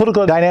recognize the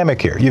political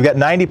dynamic here. You've got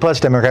 90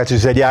 plus Democrats who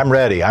said, yeah, I'm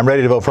ready. I'm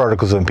ready to vote for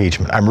articles of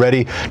impeachment. I'm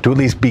ready to at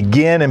least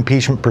begin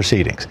impeachment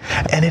proceedings.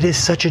 And it is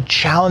such a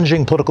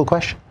challenging political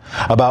question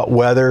about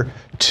whether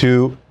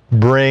to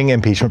bring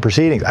impeachment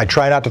proceedings. I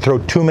try not to throw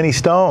too many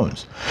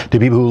stones to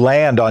people who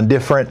land on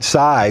different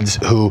sides,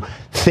 who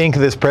think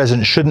this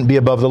president shouldn't be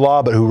above the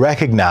law, but who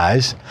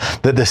recognize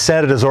that the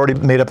Senate has already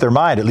made up their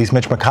mind. At least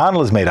Mitch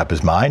McConnell has made up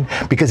his mind,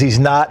 because he's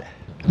not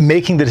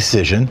making the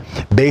decision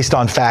based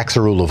on facts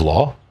or rule of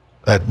law.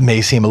 That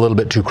may seem a little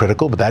bit too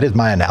critical, but that is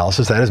my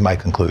analysis. That is my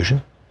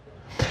conclusion.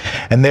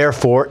 And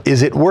therefore,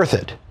 is it worth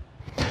it?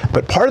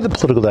 But part of the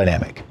political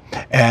dynamic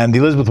and the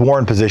Elizabeth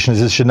Warren position is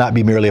this should not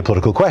be merely a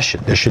political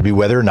question. This should be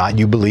whether or not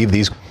you believe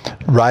these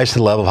rise to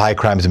the level of high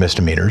crimes and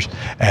misdemeanors,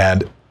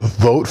 and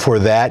vote for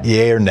that,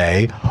 yay or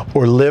nay,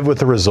 or live with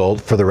the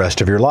result for the rest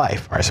of your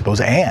life. Or I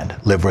suppose, and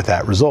live with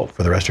that result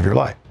for the rest of your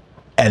life.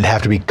 And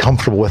have to be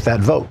comfortable with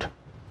that vote.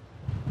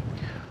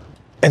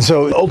 And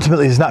so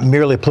ultimately it's not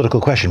merely a political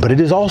question, but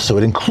it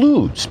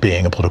includes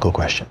being a political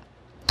question.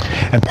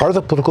 And part of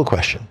the political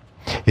question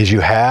is you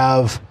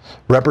have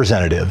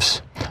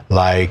representatives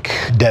like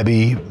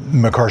Debbie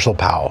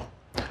McCarcel-Powell,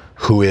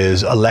 who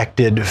is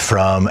elected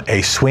from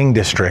a swing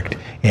district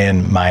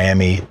in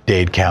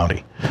Miami-Dade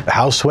County.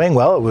 House swing,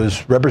 well, it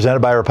was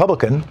represented by a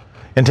Republican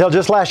until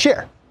just last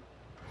year.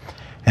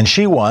 And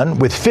she won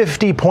with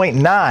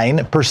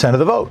 50.9% of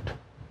the vote.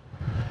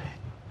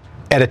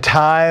 At a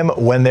time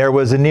when there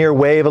was a near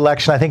wave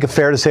election, I think it's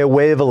fair to say a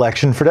wave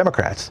election for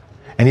Democrats.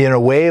 And in a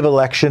wave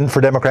election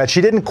for Democrats,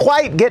 she didn't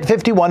quite get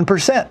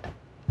 51%.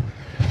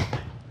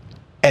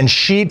 And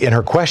she, in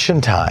her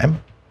question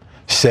time,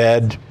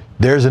 said,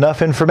 there's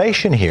enough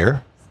information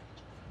here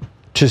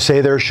to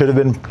say there should have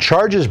been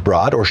charges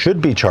brought, or should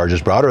be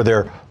charges brought, or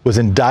there was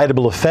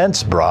indictable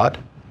offense brought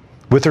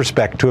with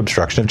respect to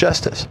obstruction of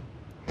justice.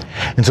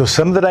 And so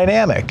some of the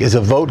dynamic is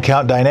a vote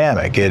count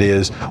dynamic. It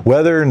is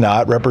whether or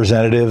not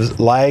representatives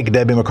like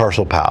Debbie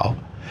McCarcel-Powell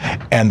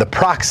and the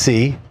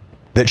proxy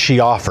that she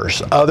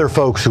offers, other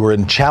folks who are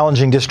in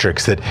challenging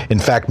districts that in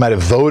fact might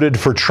have voted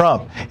for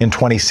Trump in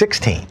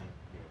 2016,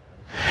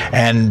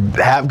 and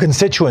have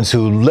constituents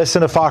who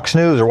listen to Fox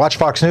News or watch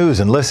Fox News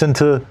and listen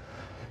to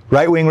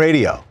right-wing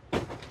radio.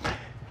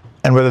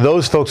 And whether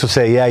those folks will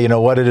say, yeah, you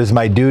know what, it is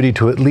my duty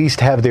to at least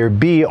have there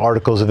be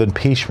articles of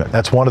impeachment.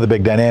 That's one of the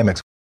big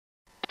dynamics.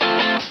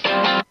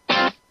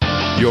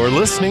 You're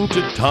listening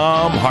to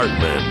Thom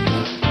Hartmann.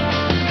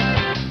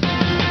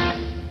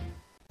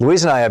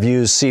 Louise and I have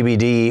used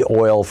CBD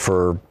oil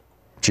for,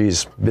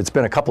 it's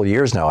been a couple of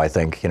years now, I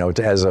think,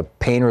 as a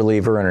pain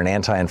reliever and an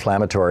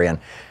anti-inflammatory. And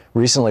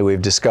recently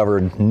we've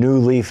discovered New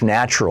Leaf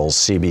Naturals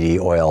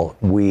CBD oil.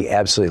 We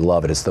absolutely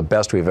love it. It's the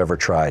best we've ever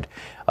tried.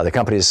 The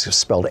company is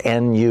spelled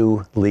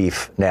NU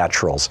Leaf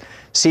Naturals.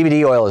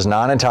 CBD oil is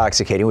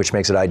non-intoxicating, which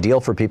makes it ideal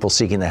for people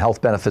seeking the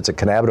health benefits of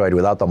cannabinoid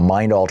without the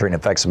mind-altering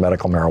effects of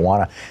medical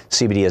marijuana.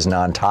 CBD is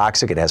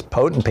non-toxic. It has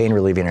potent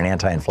pain-relieving and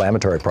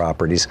anti-inflammatory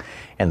properties.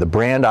 And the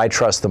brand I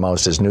trust the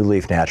most is New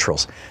Leaf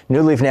Naturals.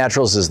 New Leaf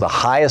Naturals is the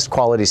highest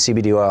quality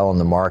CBD oil on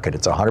the market.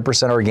 It's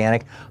 100%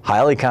 organic,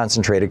 highly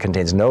concentrated,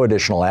 contains no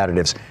additional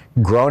additives,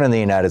 grown in the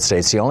United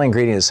States. The only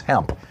ingredient is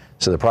hemp.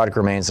 So the product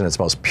remains in its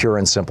most pure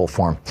and simple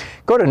form.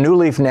 Go to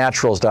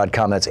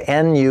newleafnaturals.com. That's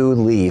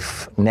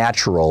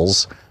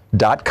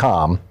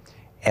newleafnaturals.com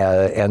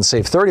and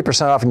save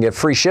 30% off and get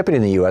free shipping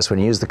in the U.S. when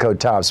you use the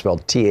code THOM,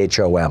 spelled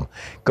THOM.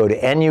 Go to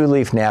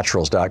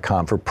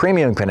newleafnaturals.com. For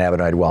premium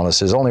cannabinoid wellness,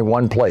 there's only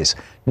one place,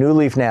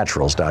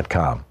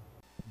 newleafnaturals.com.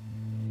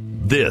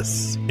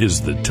 This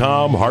is the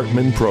Thom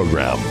Hartmann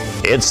Program.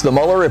 It's the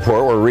Mueller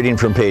Report. We're reading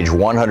from page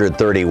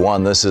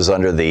 131. This is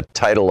under the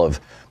title of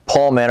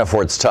Paul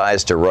Manafort's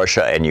Ties to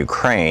Russia and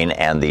Ukraine,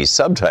 and the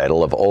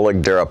subtitle of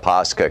Oleg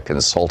Deripaska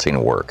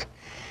Consulting Work.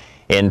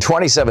 In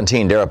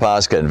 2017,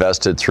 Deripaska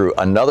invested through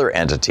another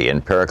entity in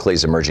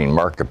Pericles Emerging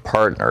Market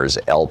Partners,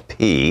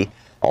 LP,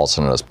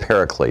 also known as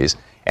Pericles,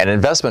 an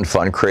investment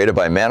fund created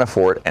by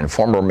Manafort and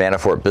former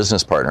Manafort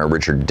business partner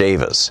Richard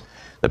Davis.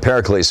 The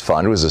Pericles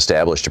Fund was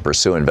established to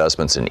pursue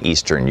investments in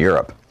Eastern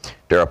Europe.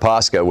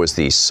 Deripaska was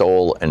the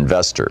sole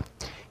investor.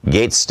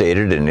 Gates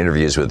stated in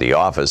interviews with The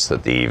Office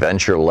that the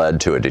venture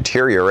led to a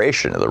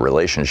deterioration of the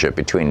relationship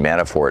between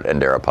Manafort and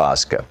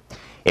Deripaska.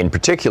 In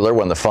particular,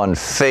 when the fund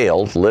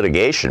failed,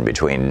 litigation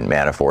between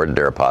Manafort and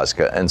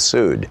Deripaska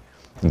ensued.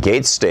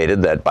 Gates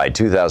stated that by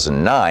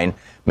 2009,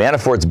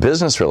 Manafort's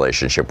business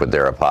relationship with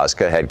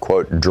Deripaska had,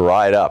 quote,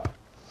 dried up.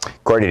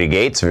 According to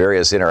Gates,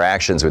 various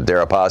interactions with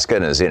Deripaska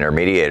and his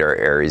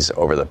intermediaries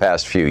over the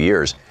past few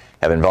years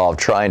have involved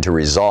trying to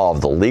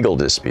resolve the legal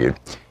dispute.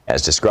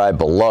 As described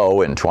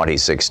below, in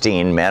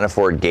 2016,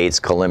 Manafort, Gates,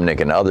 Kalimnik,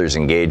 and others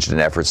engaged in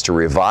efforts to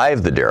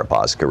revive the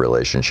Deripaska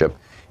relationship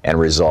and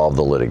resolve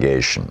the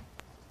litigation.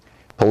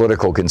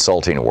 Political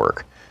consulting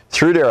work.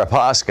 Through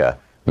Deripaska,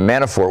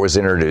 Manafort was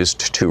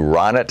introduced to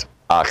Ronit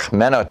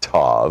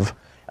Akhmenatov,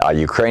 a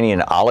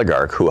Ukrainian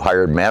oligarch who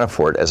hired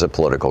Manafort as a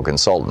political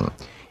consultant.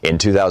 In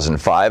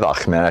 2005,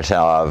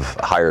 Akhmenatov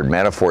hired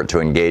Manafort to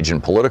engage in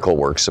political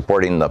work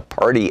supporting the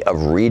Party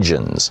of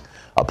Regions,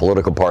 a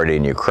political party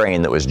in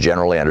Ukraine that was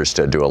generally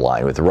understood to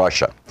align with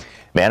Russia.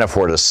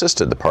 Manafort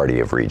assisted the Party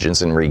of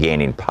Regions in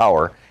regaining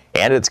power,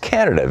 and its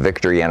candidate,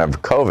 Viktor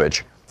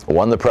Yanukovych,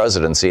 won the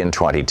presidency in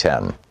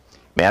 2010.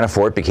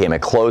 Manafort became a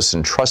close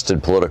and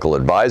trusted political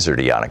advisor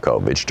to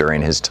Yanukovych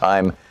during his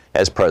time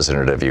as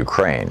president of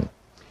Ukraine.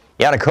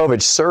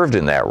 Yanukovych served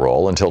in that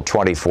role until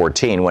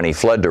 2014, when he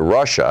fled to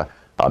Russia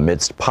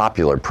amidst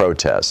popular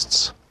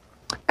protests.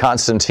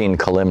 Konstantin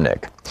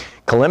Kalimnik.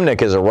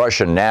 Kalimnik is a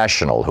Russian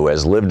national who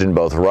has lived in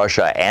both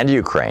Russia and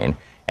Ukraine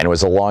and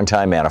was a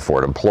longtime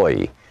Manafort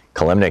employee.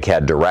 Kalimnik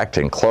had direct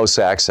and close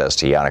access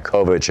to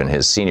Yanukovych and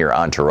his senior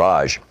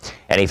entourage,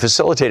 and he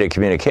facilitated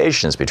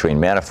communications between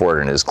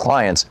Manafort and his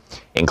clients,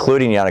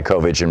 including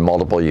Yanukovych and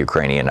multiple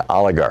Ukrainian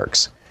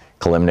oligarchs.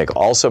 Kalimnik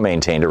also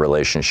maintained a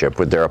relationship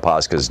with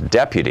Deripaska's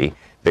deputy,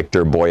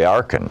 Viktor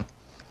Boyarkin,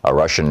 a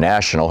Russian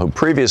national who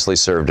previously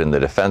served in the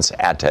defense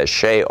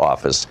attaché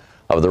office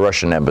of the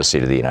Russian embassy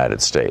to the United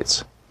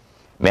States.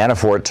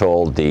 Manafort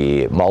told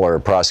the Mueller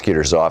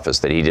prosecutor's office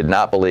that he did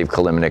not believe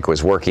Kalimnik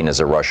was working as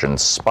a Russian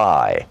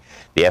spy.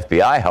 The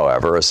FBI,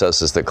 however,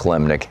 assesses that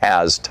Kilimnik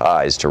has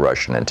ties to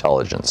Russian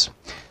intelligence.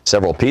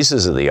 Several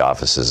pieces of the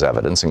office's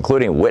evidence,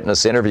 including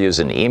witness interviews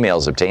and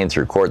emails obtained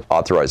through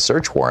court-authorized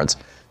search warrants,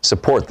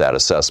 support that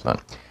assessment.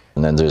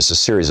 And then there's a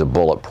series of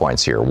bullet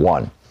points here.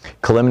 1.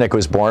 Kilimnik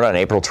was born on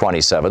April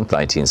 27,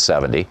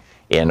 1970,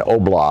 in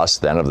Oblast,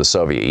 then of the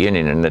Soviet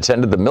Union, and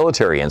attended the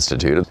Military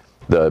Institute of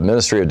the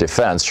Ministry of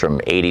Defense from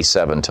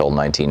 87 until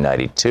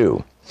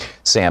 1992.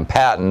 Sam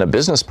Patton, a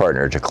business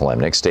partner to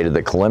Kilimnik, stated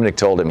that Kilimnik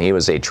told him he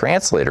was a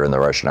translator in the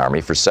Russian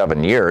army for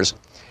 7 years,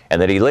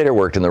 and that he later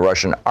worked in the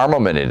Russian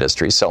armament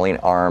industry selling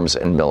arms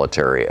and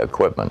military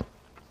equipment.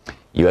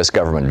 U.S.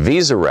 government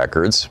visa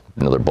records,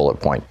 another bullet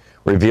point,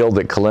 revealed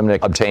that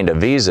Kilimnik obtained a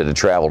visa to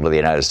travel to the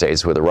United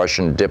States with a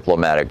Russian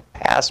diplomatic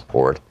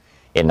passport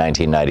in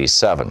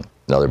 1997.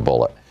 Another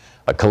bullet.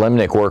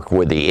 Kilimnik worked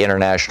with the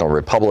International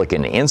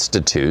Republican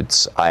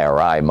Institute's,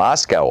 IRI,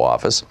 Moscow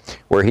office,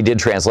 where he did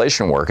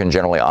translation work and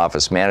generally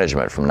office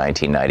management from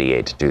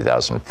 1998 to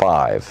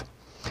 2005.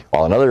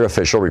 While another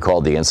official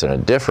recalled the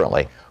incident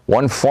differently,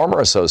 one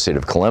former associate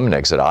of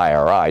Kilimnik's at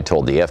IRI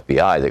told the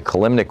FBI that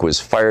Kilimnik was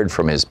fired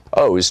from his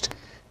post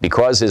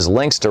because his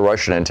links to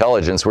Russian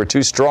intelligence were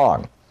too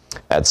strong.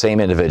 That same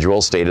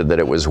individual stated that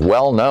it was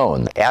well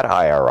known at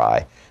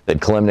IRI that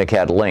Kilimnik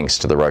had links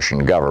to the Russian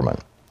government.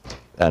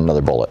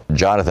 Another bullet.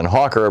 Jonathan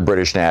Hawker, a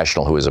British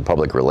national who is a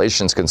public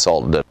relations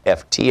consultant at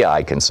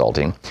FTI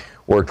Consulting,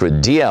 worked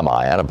with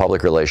DMI on a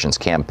public relations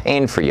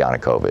campaign for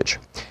Yanukovych.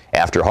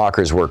 After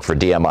Hawker's work for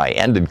DMI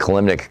ended,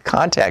 Kilimnik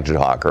contacted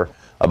Hawker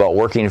about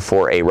working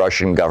for a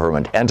Russian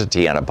government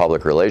entity on a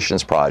public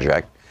relations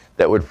project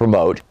that would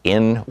promote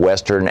in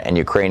Western and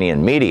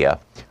Ukrainian media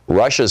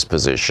Russia's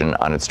position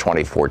on its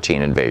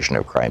 2014 invasion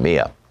of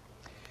Crimea.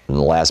 In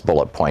the last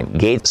bullet point,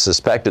 Gates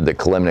suspected that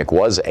Kilimnik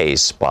was a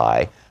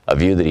spy, a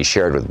view that he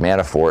shared with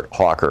Manafort,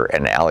 Hawker,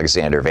 and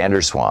Alexander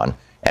Vanderswan,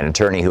 an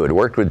attorney who had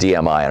worked with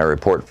DMI on a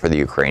report for the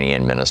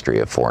Ukrainian Ministry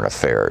of Foreign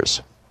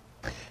Affairs.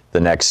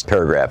 The next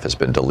paragraph has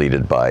been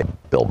deleted by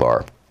Bill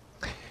Barr.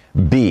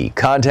 B.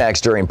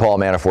 Contacts during Paul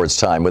Manafort's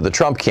time with the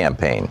Trump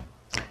campaign.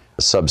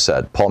 A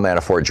subset, Paul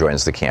Manafort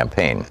joins the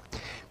campaign.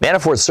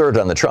 Manafort served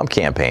on the Trump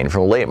campaign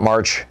from late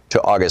March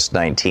to August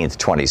 19,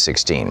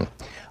 2016.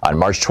 On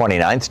March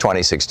 29,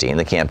 2016,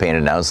 the campaign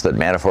announced that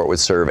Manafort would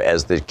serve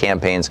as the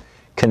campaign's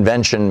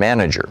convention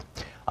manager.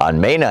 On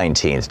May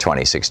 19,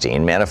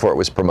 2016, Manafort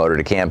was promoted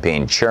to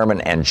campaign chairman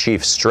and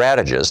chief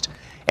strategist,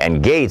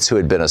 and Gates, who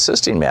had been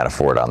assisting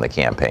Manafort on the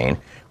campaign,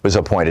 was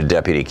appointed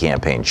deputy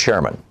campaign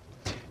chairman.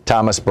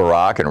 Thomas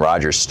Barak and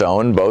Roger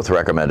Stone both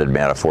recommended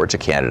Manafort to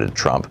candidate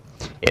Trump.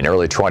 In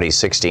early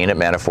 2016, at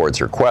Manafort's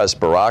request,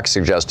 Barak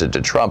suggested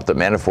to Trump that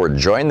Manafort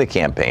join the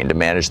campaign to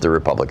manage the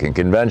Republican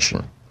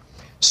convention.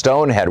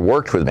 Stone had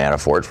worked with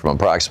Manafort from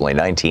approximately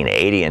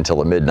 1980 until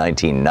the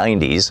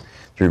mid-1990s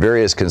through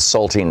various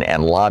consulting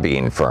and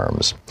lobbying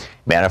firms.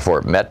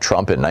 Manafort met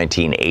Trump in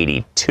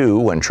 1982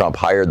 when Trump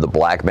hired the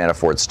Black,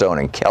 Manafort, Stone,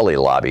 and Kelly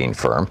lobbying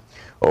firm.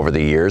 Over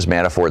the years,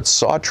 Manafort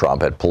saw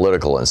Trump at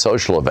political and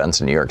social events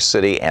in New York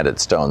City and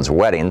at Stone's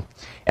wedding,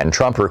 and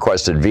Trump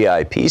requested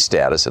VIP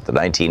status at the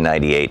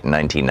 1998 and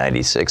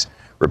 1996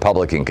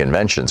 Republican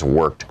conventions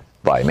worked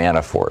by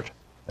Manafort.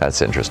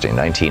 That's interesting.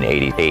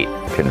 1988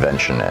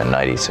 convention and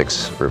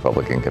 96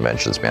 Republican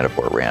conventions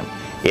Manafort ran.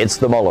 It's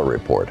the Mueller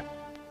Report.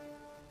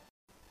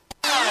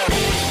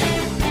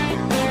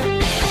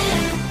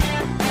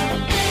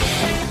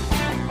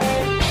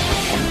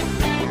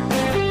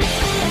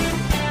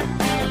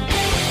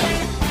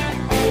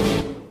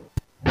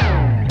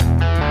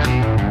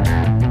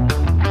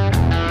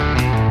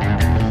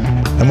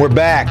 And we're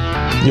back.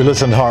 You're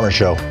listening to the Harmer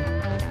Show.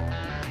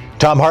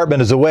 Thom Hartmann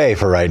is away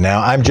for right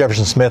now. I'm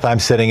Jefferson Smith. I'm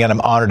sitting in.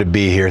 I'm honored to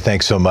be here.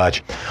 Thanks so much.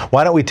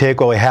 Why don't we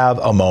take, while we have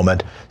a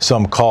moment,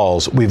 some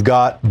calls. We've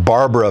got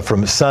Barbara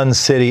from Sun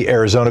City,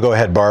 Arizona. Go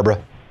ahead,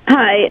 Barbara.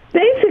 Hi.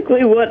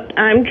 Basically what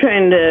I'm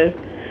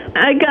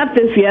I got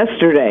this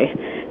yesterday,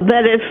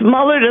 that if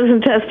Mueller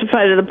doesn't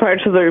testify to the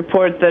parts of the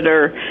report that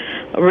are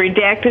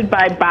redacted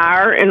by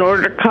Barr in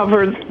order to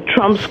cover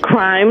Trump's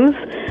crimes,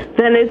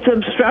 then it's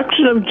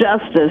obstruction of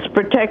justice,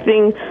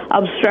 protecting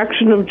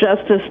obstruction of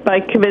justice by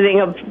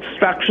committing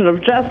obstruction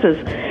of justice.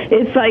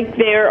 It's like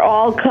they're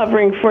all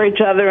covering for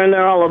each other and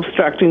they're all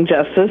obstructing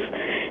justice.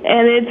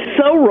 And it's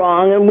so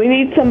wrong, and we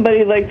need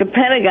somebody like the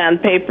Pentagon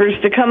Papers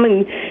to come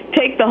and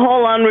take the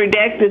whole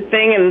unredacted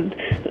thing and,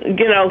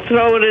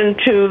 throw it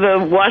into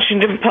the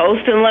Washington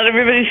Post and let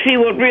everybody see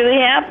what really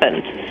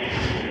happened.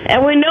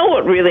 And we know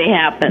what really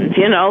happened,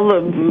 the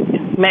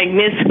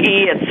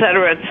Magnitsky, et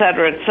cetera, et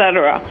cetera, et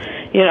cetera.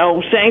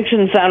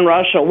 Sanctions on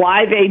Russia,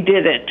 why they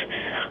did it,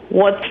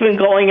 what's been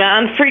going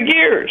on for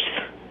years.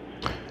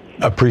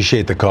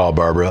 Appreciate the call,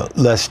 Barbara.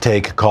 Let's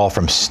take a call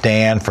from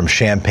Stan from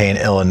Champaign,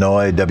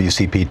 Illinois,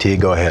 WCPT.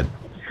 Go ahead.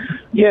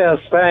 Yes,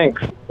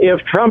 thanks.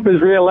 If Trump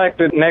is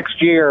reelected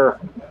next year,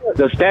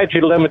 the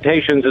statute of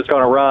limitations is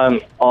going to run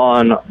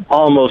on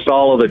almost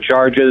all of the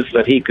charges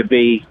that he could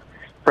be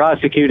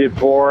prosecuted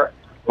for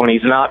when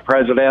he's not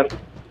president.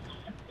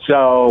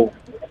 So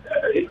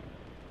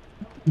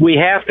we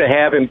have to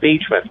have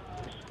impeachment.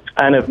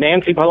 And if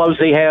Nancy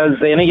Pelosi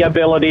has any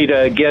ability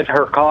to get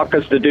her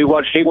caucus to do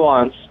what she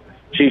wants,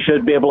 she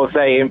should be able to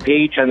say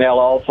impeach, and they'll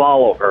all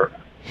follow her.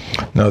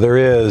 No, there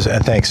is,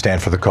 and thanks, Stan,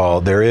 for the call.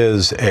 There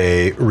is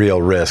a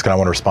real risk, and I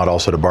want to respond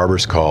also to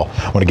Barbara's call.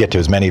 I want to get to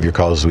as many of your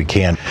calls as we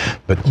can,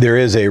 but there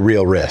is a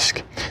real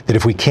risk that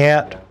if we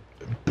can't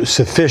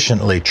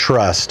sufficiently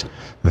trust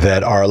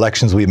that our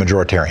elections will be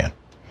majoritarian,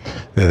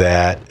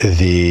 that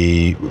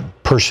the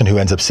person who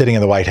ends up sitting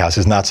in the White House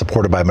is not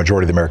supported by a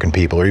majority of the American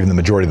people, or even the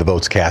majority of the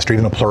votes cast, or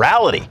even a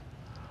plurality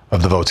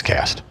of the votes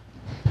cast.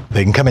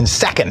 They can come in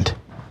second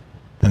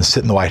and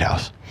sit in the White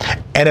House.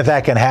 And if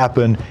that can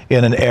happen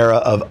in an era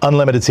of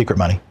unlimited secret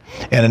money,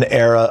 in an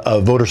era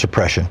of voter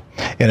suppression,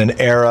 in an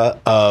era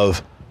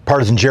of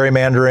partisan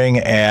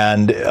gerrymandering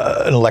and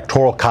an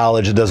electoral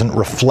college that doesn't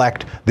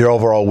reflect the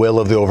overall will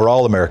of the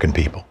overall American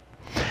people,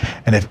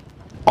 and if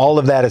all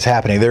of that is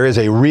happening, there is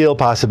a real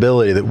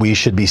possibility that we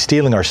should be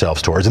steeling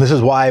ourselves towards. And this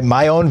is why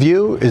my own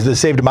view is that to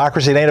save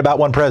democracy, it ain't about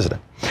one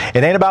president.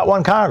 It ain't about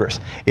one Congress.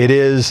 It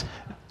is,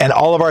 and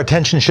all of our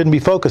attention shouldn't be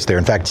focused there.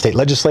 In fact, state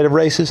legislative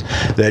races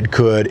that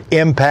could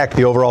impact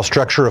the overall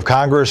structure of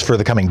Congress for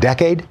the coming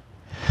decade.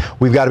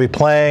 We've got to be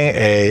playing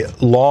a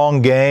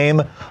long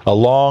game, a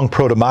long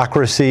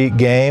pro-democracy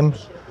game,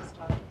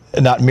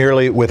 not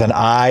merely with an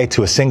eye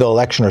to a single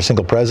election or a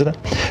single president,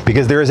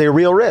 because there is a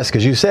real risk,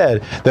 as you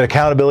said, that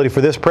accountability for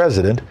this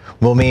president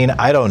will mean,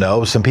 I don't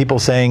know, some people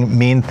saying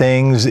mean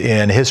things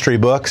in history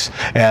books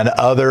and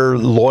other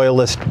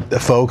loyalist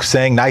folks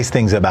saying nice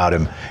things about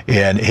him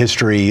in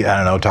history, I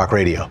don't know, talk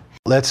radio.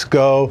 Let's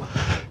go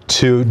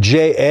to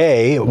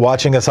J.A.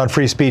 watching us on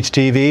Free Speech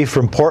TV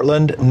from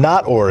Portland,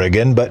 not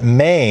Oregon, but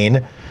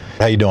Maine.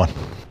 How you doing?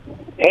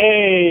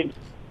 Hey,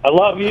 I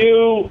love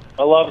you.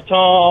 I love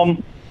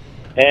Thom.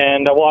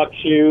 And I watch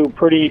you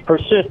pretty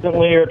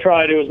persistently, or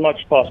try to as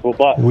much as possible.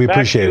 But we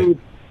appreciate it.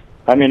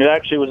 I mean, it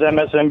actually was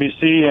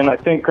MSNBC, and I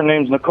think her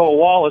name's Nicole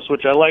Wallace,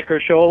 which I like her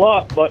show a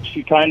lot, but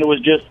she kind of was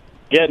just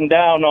getting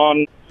down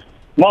on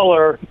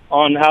Mueller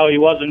on how he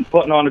wasn't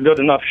putting on a good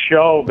enough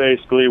show,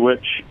 basically,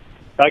 which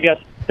I guess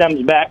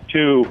stems back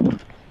to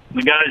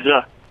the guy's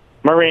a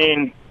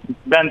Marine,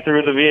 been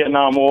through the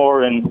Vietnam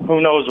War, and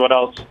who knows what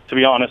else, to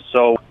be honest.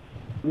 So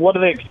what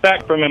do they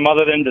expect from him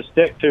other than to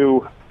stick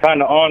to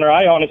kind of honor?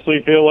 I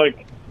honestly feel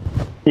like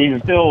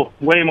he's still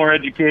way more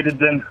educated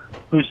than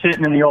who's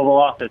sitting in the Oval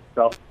Office.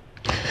 So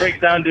breaks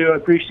down to, I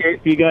appreciate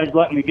you guys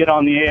letting me get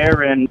on the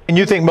air. And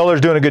you think Mueller's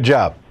doing a good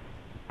job?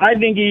 I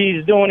think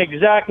he's doing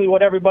exactly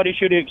what everybody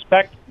should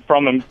expect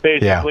from him,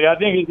 basically. Yeah. I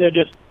think they're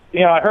just,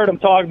 I heard him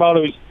talk about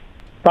it was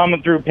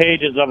thumbing through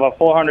pages of a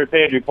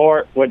 400-page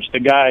report, which the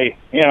guy,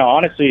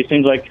 honestly, it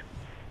seems like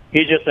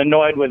he's just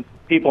annoyed with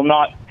people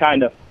not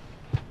kind of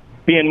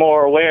being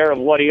more aware of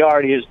what he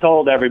already has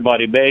told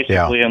everybody,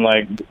 basically, and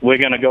like, we're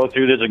going to go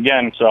through this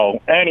again.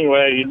 So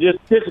anyway,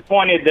 just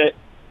disappointed that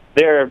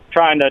they're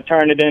trying to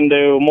turn it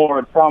into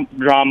more Trump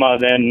drama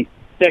than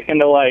sticking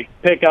to, like,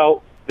 pick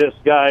out this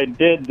guy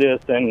did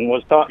this and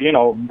was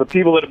the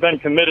people that have been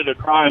committed to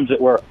crimes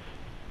that were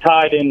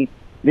tied in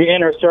the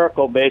inner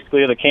circle,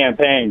 basically, of the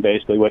campaign,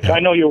 basically, which I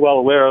know you're well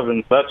aware of,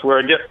 and that's where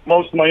I get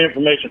most of my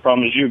information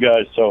from is you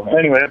guys. So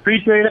anyway, I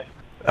appreciate it.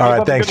 All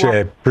right, thanks,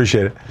 Jay.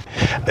 Appreciate it.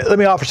 Let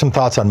me offer some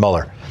thoughts on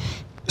Mueller.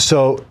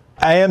 So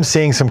I am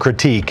seeing some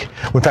critique.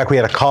 In fact, we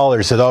had a caller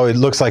who said, it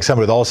looks like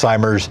somebody with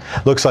Alzheimer's,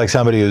 looks like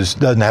somebody who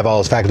doesn't have all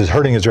his faculties,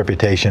 hurting his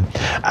reputation.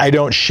 I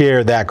don't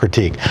share that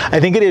critique.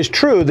 I think it is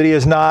true that he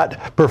is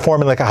not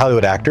performing like a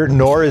Hollywood actor,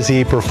 nor is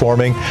he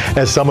performing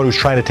as someone who's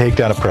trying to take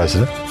down a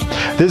president.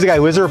 This is a guy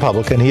who is a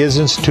Republican. He is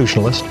an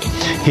institutionalist.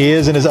 He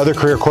is, in his other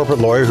career, corporate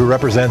lawyer who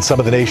represents some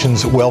of the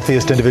nation's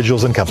wealthiest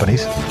individuals and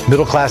companies.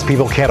 Middle-class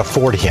people can't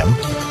afford him.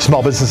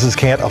 Small businesses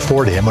can't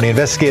afford him. When he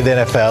investigated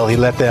the NFL, he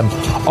let them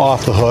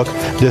off the hook,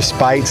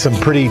 despite some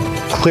pretty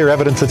clear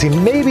evidence that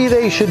maybe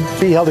they should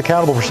be held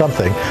accountable for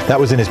something. That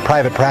was in his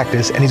private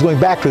practice, and he's going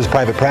back to his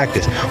private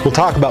practice. We'll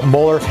talk about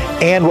Mueller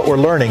and what we're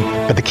learning,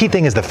 but the key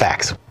thing is the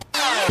facts.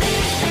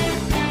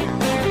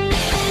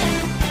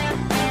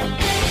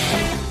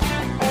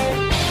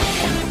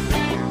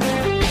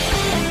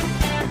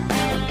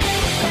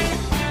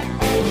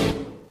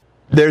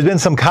 There's been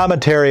some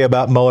commentary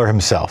about Mueller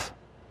himself,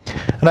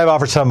 and I've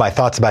offered some of my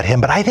thoughts about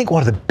him, but I think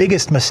one of the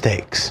biggest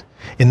mistakes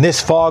in this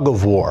fog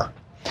of war,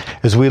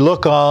 as we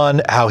look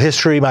on how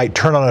history might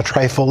turn on a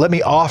trifle, let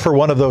me offer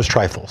one of those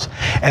trifles,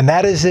 and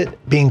that is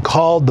it being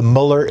called the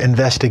Mueller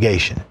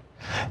investigation.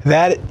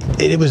 That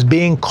it was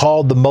being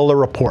called the Mueller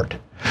Report.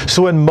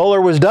 So when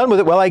Mueller was done with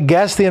it, I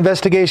guess the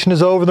investigation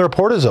is over and the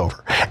report is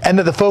over. And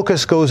that the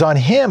focus goes on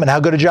him and how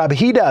good a job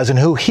he does and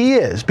who he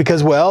is.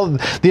 Because,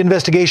 the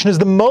investigation is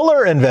the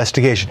Mueller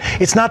investigation.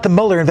 It's not the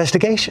Mueller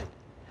investigation.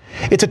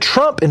 It's a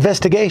Trump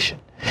investigation.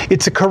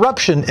 It's a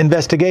corruption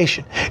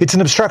investigation. It's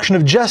an obstruction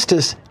of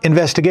justice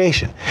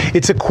investigation.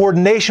 It's a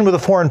coordination with a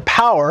foreign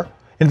power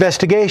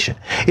investigation.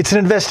 It's an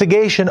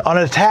investigation on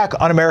an attack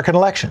on American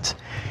elections.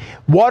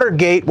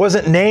 Watergate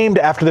wasn't named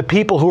after the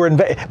people who were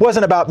it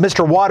wasn't about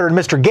Mr. Water and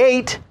Mr.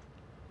 Gate.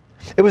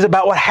 It was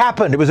about what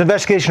happened. It was an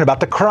investigation about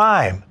the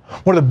crime.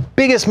 One of the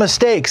biggest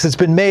mistakes that's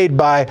been made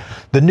by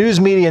the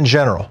news media in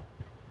general,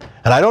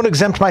 and I don't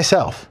exempt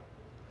myself,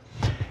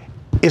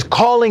 is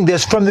calling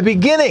this from the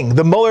beginning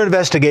the Mueller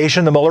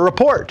investigation, the Mueller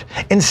report,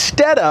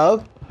 instead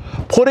of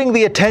putting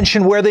the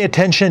attention where the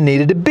attention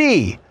needed to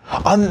be,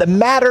 on the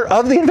matter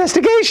of the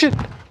investigation,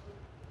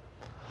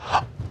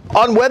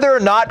 on whether or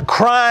not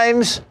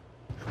crimes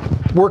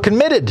were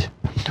committed,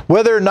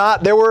 whether or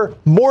not there were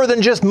more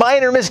than just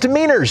minor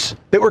misdemeanors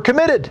that were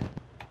committed.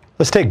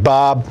 Let's take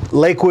Bob,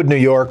 Lakewood, New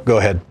York. Go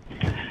ahead.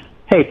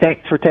 Hey,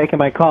 thanks for taking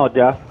my call,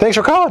 Jeff. Thanks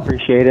for calling.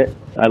 Appreciate it.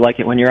 I like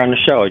it when you're on the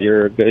show.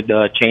 You're a good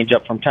change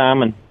up from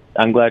Thom, and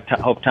I'm glad.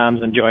 Hope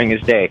Thom's enjoying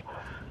his day.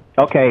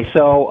 Okay,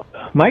 so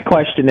my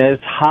question is,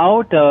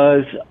 how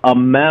does a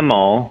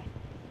memo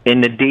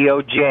in the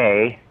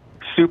DOJ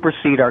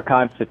supersede our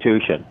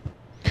Constitution?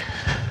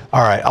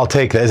 All right, I'll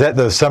take that. Is that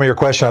the sum of your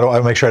question? I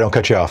want to make sure I don't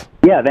cut you off.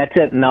 Yeah, that's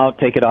it, and I'll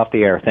take it off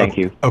the air. Thank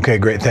you. Okay,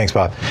 great. Thanks,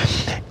 Bob.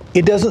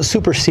 It doesn't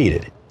supersede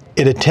it.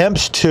 It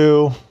attempts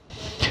to,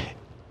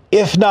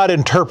 if not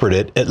interpret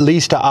it, at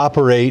least to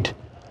operate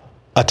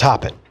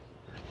atop it.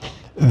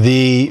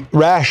 The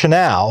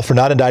rationale for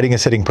not indicting a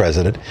sitting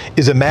president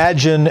is,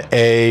 imagine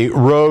a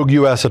rogue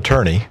U.S.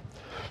 attorney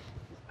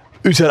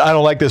who said, I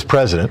don't like this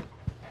president.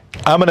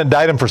 I'm going to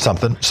indict him for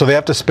something. So they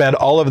have to spend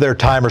all of their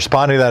time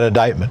responding to that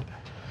indictment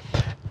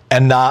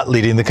and not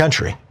leading the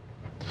country.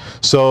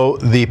 So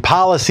the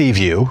policy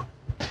view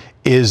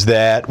is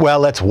that, well,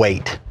 let's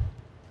wait.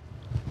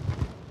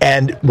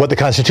 And what the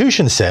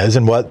Constitution says,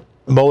 and what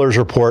Mueller's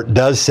report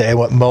does say,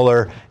 what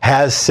Mueller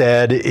has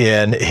said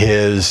in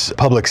his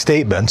public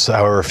statements,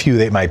 however few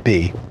they might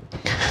be,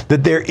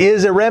 that there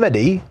is a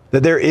remedy,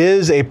 that there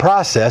is a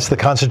process the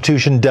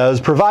Constitution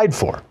does provide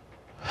for.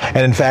 And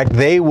in fact,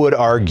 they would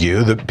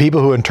argue that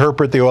people who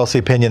interpret the OLC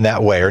opinion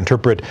that way, or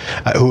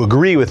who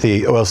agree with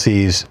the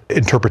OLC's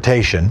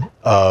interpretation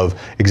of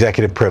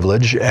executive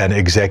privilege and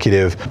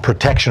executive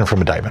protection from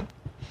indictment,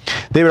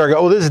 they would argue,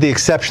 oh, this is the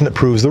exception that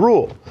proves the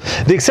rule.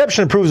 The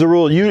exception that proves the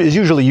rule is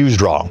usually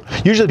used wrong.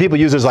 Usually people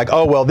use it as like,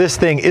 oh, well, this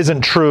thing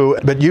isn't true,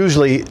 but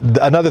usually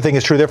another thing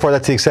is true, therefore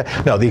that's the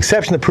exception. No, the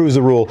exception that proves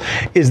the rule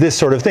is this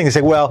sort of thing. They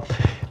say, well,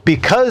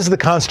 because the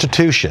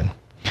Constitution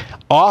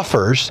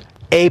offers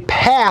a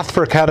path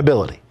for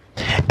accountability,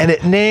 and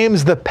it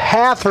names the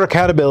path for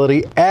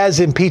accountability as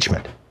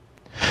impeachment,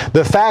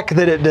 the fact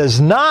that it does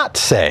not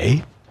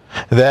say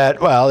that,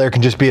 well, there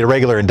can just be a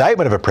regular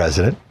indictment of a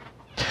president,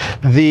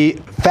 the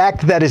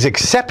fact that is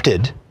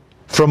accepted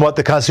from what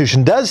the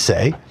Constitution does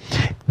say,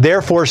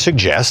 therefore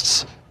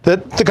suggests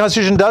that the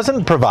Constitution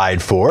doesn't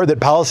provide for, that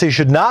policy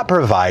should not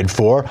provide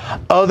for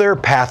other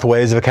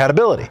pathways of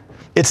accountability.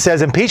 It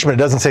says impeachment.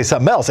 It doesn't say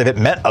something else. If it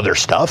meant other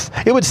stuff,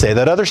 it would say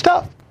that other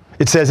stuff.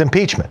 It says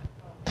impeachment.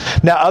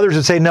 Now, others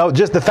would say, no,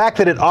 just the fact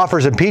that it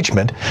offers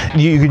impeachment,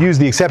 you could use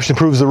the exception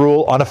proves the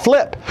rule on a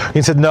flip.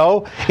 You said,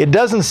 no, it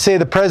doesn't say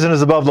the president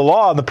is above the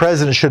law and the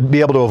president should be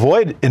able to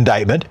avoid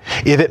indictment.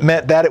 If it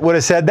meant that, it would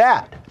have said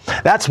that.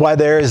 That's why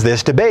there is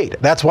this debate.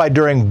 That's why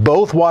during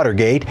both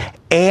Watergate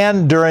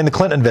and during the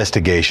Clinton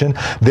investigation,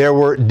 there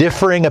were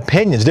differing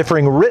opinions,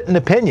 differing written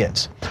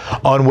opinions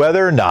on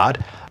whether or not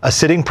a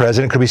sitting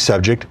president could be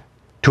subject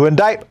to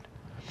indictment.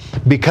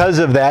 Because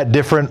of that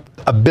different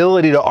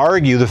ability to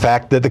argue the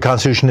fact that the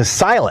Constitution is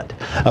silent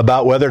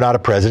about whether or not a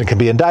president can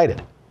be indicted.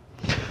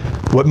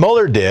 What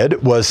Mueller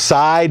did was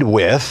side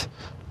with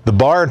the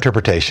Barr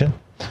interpretation,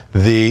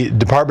 the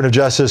Department of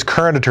Justice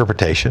current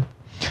interpretation,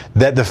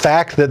 that the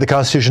fact that the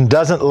Constitution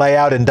doesn't lay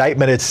out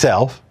indictment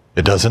itself,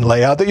 it doesn't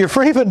lay out that you're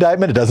free of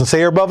indictment, it doesn't say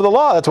you're above the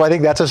law. That's why I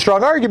think that's a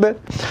strong argument.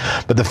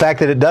 But the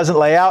fact that it doesn't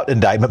lay out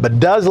indictment, but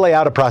does lay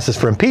out a process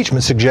for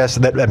impeachment, suggests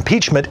that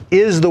impeachment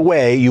is the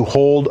way you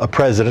hold a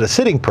president, a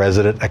sitting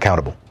president,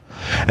 accountable.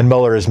 And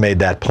Mueller has made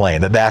that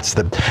plain, that's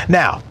the...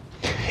 Now,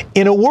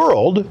 in a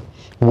world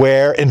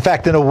where, in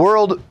fact, in a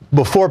world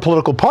before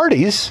political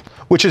parties,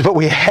 which is what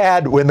we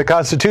had when the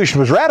Constitution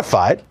was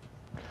ratified,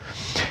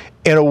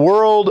 in a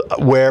world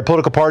where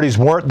political parties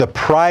weren't the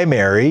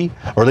primary,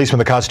 or at least when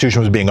the Constitution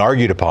was being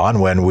argued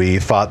upon when we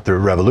fought the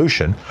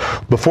revolution,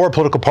 before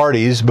political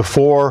parties,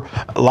 before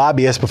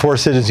lobbyists, before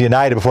Citizens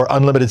United, before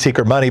unlimited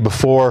secret money,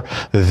 before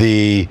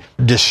the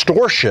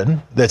distortion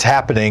that's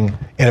happening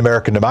in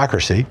American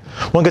democracy,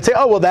 one could say,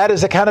 oh, well, that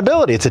is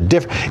accountability. It's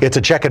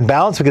a check and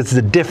balance because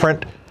it's a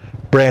different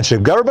branch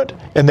of government,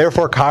 and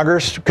therefore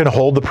Congress can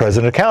hold the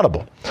president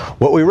accountable.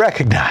 What we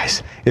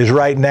recognize is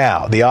right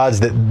now the odds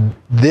that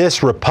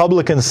this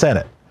Republican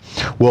Senate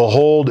will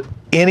hold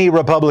any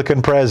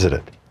Republican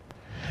president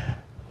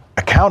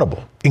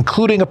accountable,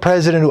 including a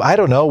president who, I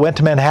don't know, went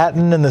to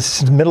Manhattan in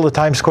the middle of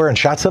Times Square and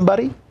shot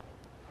somebody.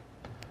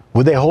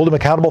 Would they hold him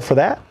accountable for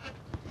that?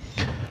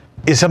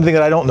 Is something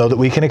that I don't know that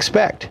we can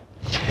expect.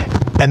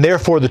 And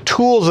therefore, the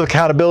tools of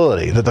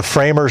accountability that the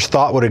framers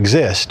thought would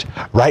exist,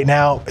 right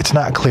now, it's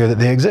not clear that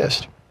they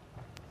exist,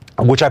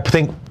 which I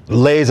think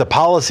lays a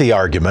policy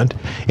argument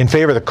in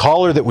favor of the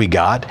caller that we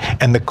got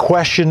and the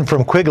question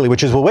from Quigley,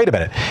 which is, well, wait a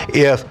minute.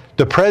 If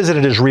the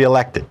president is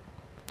reelected,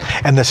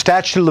 and the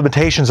statute of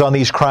limitations on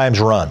these crimes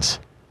runs,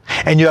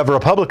 and you have a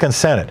Republican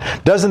Senate,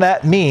 doesn't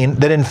that mean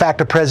that, in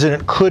fact, a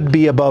president could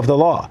be above the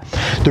law?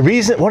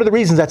 One of the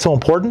reasons that's so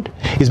important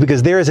is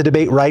because there is a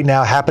debate right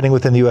now happening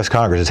within the U.S.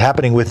 Congress. It's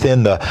happening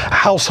within the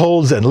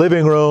households and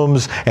living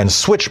rooms and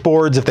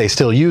switchboards, if they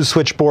still use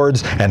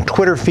switchboards, and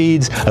Twitter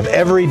feeds of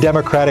every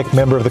Democratic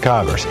member of the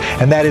Congress.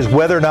 And that is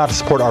whether or not to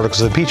support articles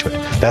of impeachment.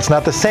 That's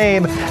not the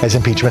same as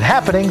impeachment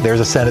happening.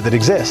 There's a Senate that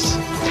exists.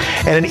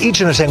 And in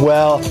each of them are saying,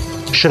 well,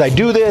 should I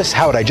do this?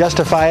 How would I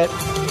justify it?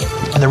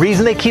 And the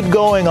reason they keep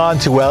going on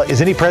to, well,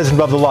 is any president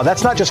above the law?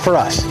 That's not just for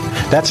us.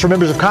 That's for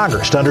members of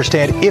Congress to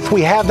understand if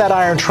we have that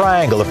iron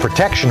triangle of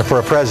protection for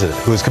a president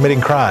who is committing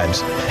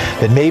crimes,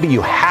 then maybe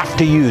you have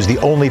to use the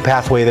only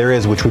pathway there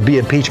is, which would be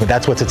impeachment.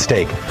 That's what's at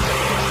stake.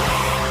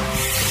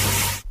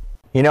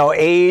 You know,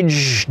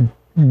 age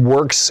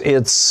works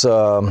its,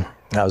 I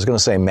was going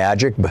to say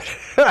magic, but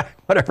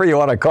whatever you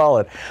want to call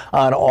it,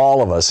 on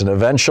all of us. And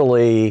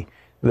eventually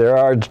there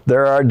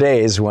are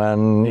days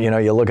when, you know,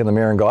 you look in the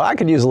mirror and go, I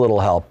could use a little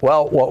help.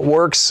 Well, what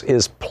works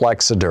is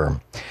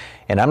Plexiderm.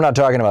 And I'm not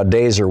talking about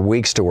days or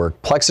weeks to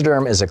work.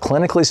 Plexiderm is a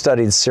clinically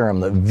studied serum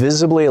that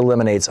visibly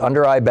eliminates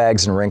under-eye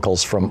bags and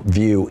wrinkles from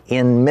view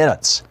in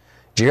minutes.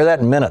 Did you hear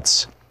that? In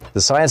minutes.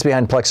 The science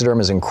behind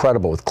Plexiderm is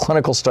incredible, with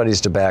clinical studies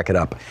to back it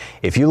up.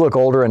 If you look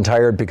older and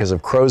tired because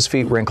of crow's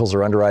feet, wrinkles,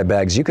 or under-eye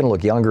bags, you can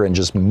look younger in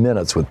just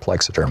minutes with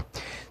Plexiderm.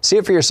 See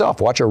it for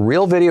yourself. Watch a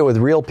real video with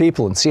real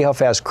people and see how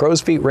fast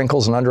crow's feet,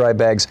 wrinkles, and under-eye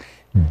bags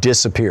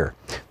disappear.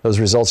 Those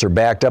results are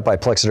backed up by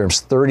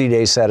Plexiderm's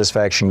 30-day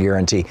satisfaction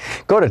guarantee.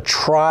 Go to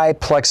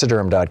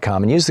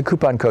tryplexiderm.com and use the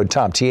coupon code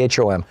TOM,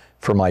 T-H-O-M,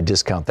 for my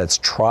discount. That's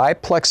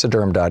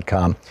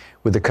tryplexiderm.com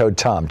with the code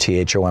TOM,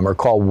 T-H-O-M, or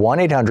call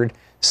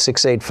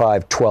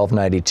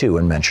 1-800-685-1292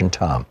 and mention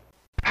Tom.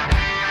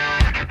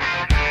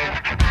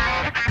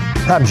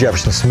 I'm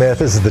Jefferson Smith.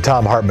 This is the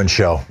Thom Hartmann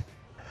Show.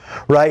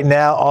 Right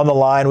now on the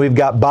line, we've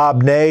got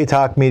Bob Ney,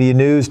 Talk Media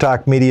News,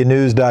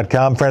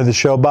 talkmedianews.com, friend of the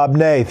show. Bob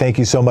Ney, thank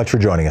you so much for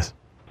joining us.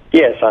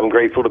 Yes, I'm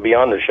grateful to be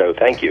on the show.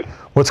 Thank you.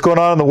 What's going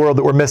on in the world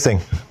that we're missing?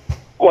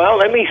 Well,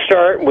 let me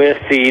start with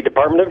the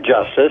Department of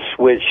Justice,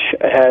 which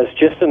has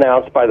just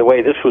announced, by the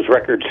way, this was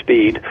record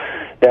speed,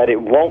 that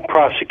it won't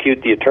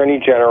prosecute the Attorney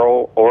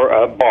General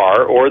or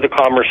Barr or the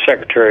Commerce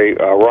Secretary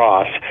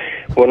Ross,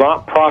 will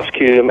not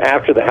prosecute them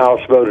after the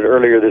House voted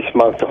earlier this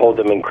month to hold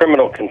them in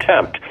criminal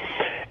contempt.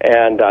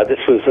 And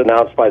this was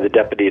announced by the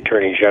Deputy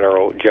Attorney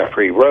General,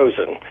 Jeffrey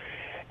Rosen.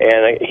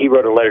 And he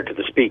wrote a letter to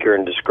the Speaker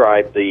and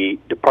described the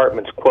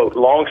Department's, quote,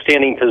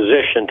 longstanding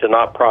position to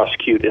not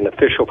prosecute an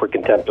official for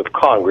contempt of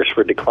Congress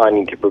for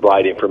declining to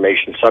provide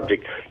information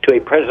subject to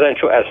a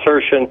presidential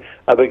assertion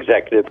of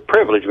executive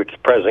privilege, which the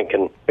President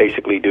can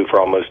basically do for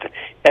almost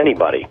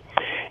anybody.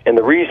 And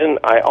the reason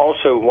I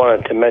also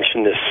wanted to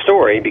mention this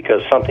story,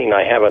 because something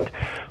I haven't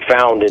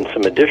found in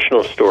some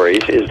additional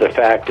stories, is the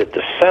fact that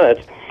the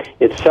Senate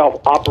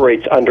itself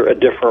operates under a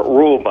different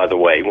rule, by the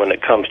way, when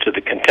it comes to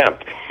the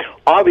contempt.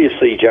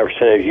 Obviously,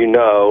 Jefferson, as you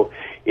know,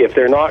 if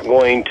they're not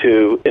going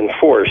to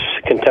enforce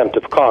contempt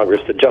of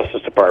Congress, the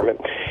Justice Department,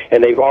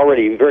 and they've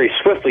already very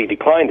swiftly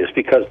declined this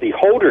because the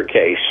Holder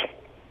case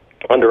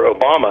under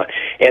Obama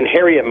and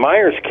Harriet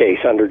Meyer's case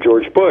under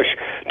George Bush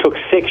took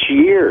 6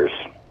 years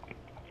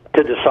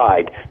to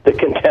decide the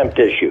contempt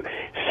issue.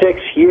 6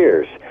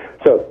 years.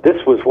 So this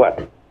was what?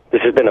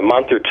 This has been a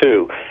month or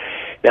two.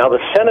 Now, the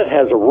Senate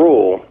has a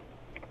rule,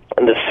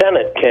 and the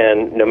Senate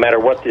can, no matter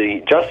what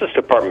the Justice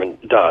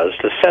Department does,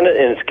 the Senate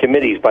and its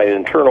committees, by an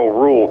internal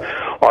rule,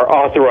 are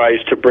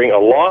authorized to bring a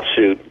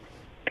lawsuit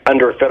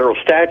under a federal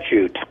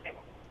statute.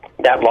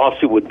 That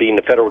lawsuit would be in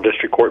the federal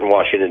district court in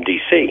Washington,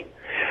 D.C.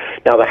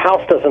 Now, the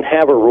House doesn't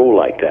have a rule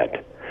like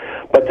that.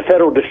 But the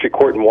federal district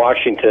court in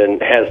Washington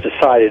has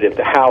decided if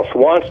the House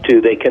wants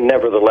to, they can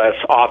nevertheless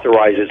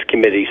authorize its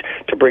committees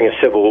to bring a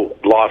civil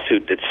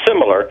lawsuit that's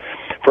similar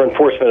for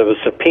enforcement of a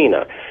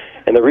subpoena.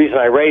 And the reason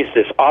I raise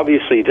this,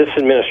 obviously this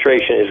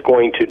administration is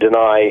going to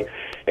deny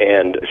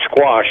and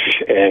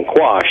squash and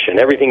quash and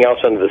everything else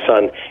under the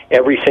sun,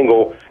 every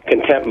single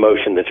contempt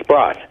motion that's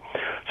brought.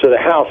 So the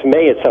House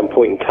may at some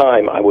point in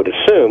time, I would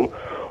assume,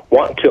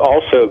 want to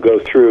also go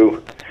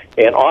through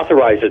and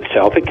authorize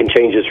itself, it can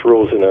change its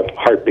rules in a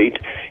heartbeat,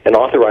 and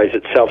authorize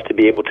itself to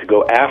be able to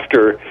go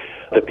after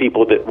the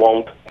people that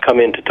won't come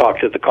in to talk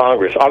to the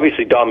Congress.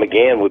 Obviously, Don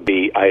McGahn would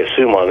be, I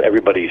assume, on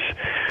everybody's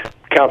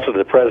counsel to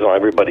the president, on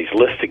everybody's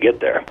list to get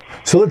there.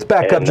 So let's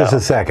back up just a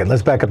second.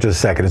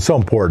 It's so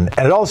important.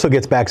 And it also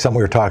gets back to something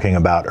we were talking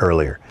about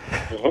earlier.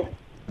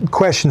 Mm-hmm.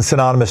 Question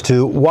synonymous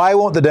to, why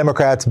won't the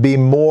Democrats be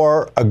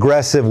more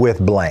aggressive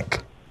with blank?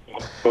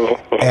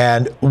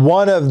 And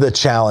one of the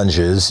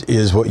challenges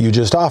is what you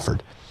just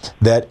offered,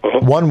 that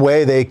one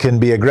way they can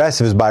be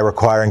aggressive is by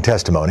requiring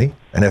testimony,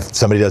 And if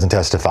somebody doesn't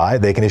testify,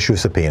 they can issue a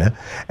subpoena,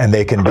 and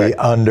they can be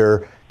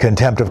under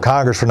contempt of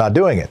Congress for not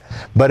doing it.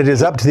 But it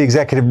is up to the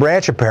executive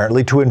branch,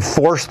 apparently, to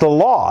enforce the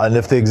law. And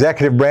if the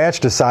executive branch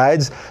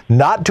decides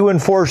not to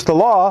enforce the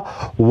law,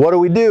 what do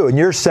we do? And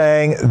you're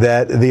saying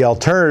that the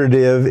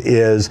alternative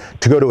is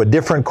to go to a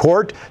different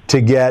court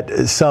to get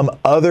some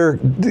other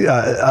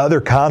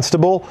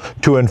constable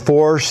to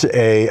enforce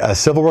a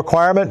civil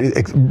requirement?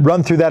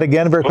 Run through that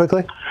again very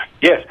quickly.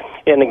 Yes.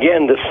 And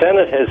again, the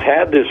Senate has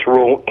had this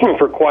rule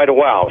for quite a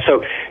while.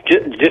 So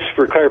just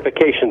for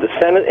clarification, the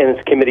Senate and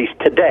its committees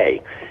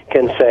today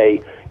can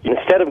say,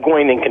 instead of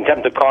going in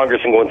contempt of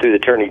Congress and going through the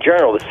Attorney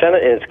General, the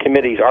Senate and its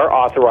committees are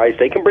authorized.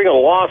 They can bring a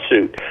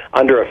lawsuit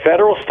under a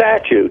federal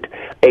statute,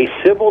 a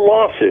civil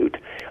lawsuit,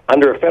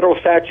 under a federal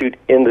statute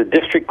in the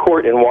district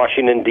court in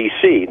Washington,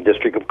 D.C.,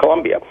 District of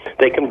Columbia.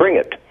 They can bring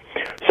it.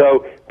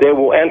 So they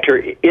will enter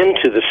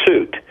into the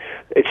suit.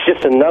 It's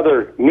just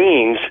another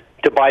means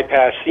to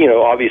bypass,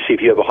 obviously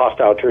if you have a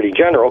hostile Attorney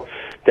General,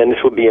 then this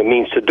would be a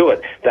means to do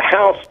it. The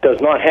House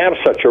does not have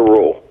such a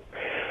rule.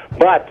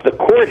 But the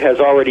court has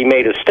already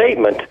made a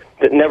statement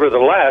that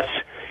nevertheless,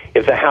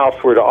 if the House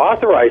were to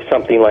authorize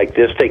something like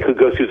this, they could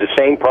go through the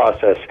same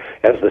process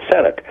as the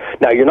Senate.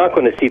 Now, you're not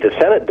going to see the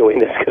Senate doing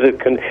this because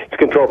it's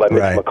controlled by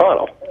Mitch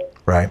McConnell.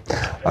 Right.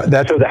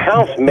 So the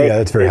House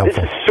that's very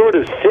helpful. This is sort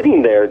of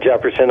sitting there,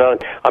 Jefferson.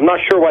 I'm not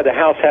sure why the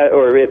House had,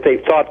 or if they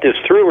thought this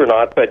through or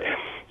not, but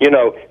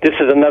this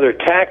is another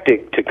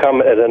tactic to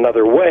come at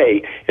another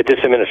way at this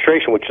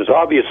administration, which is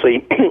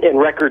obviously in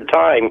record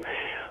time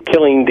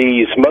killing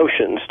these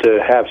motions to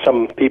have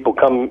some people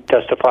come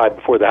testify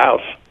before the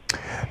House.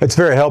 It's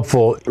very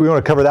helpful. We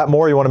want to cover that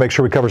more, or you want to make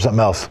sure we cover something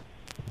else?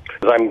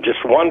 I'm just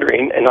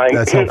wondering, and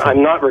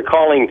I'm not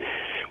recalling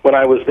when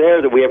I was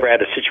there that we ever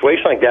had a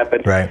situation like that,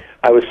 but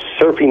I was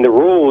surfing the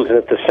rules, and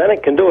if the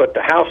Senate can do it,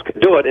 the House can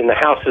do it, and the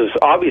House is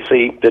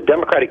obviously the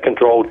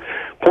Democratic-controlled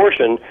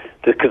portion,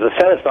 because the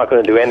Senate's not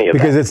going to do any of that.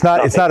 Because it's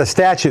not a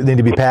statute that need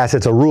to be passed,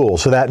 it's a rule.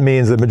 So that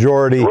means the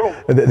majority,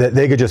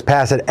 they could just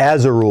pass it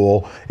as a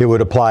rule. It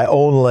would apply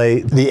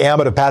only, the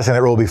ambit of passing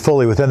that rule will be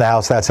fully within the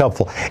House. That's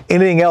helpful.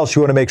 Anything else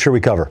you want to make sure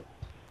we cover?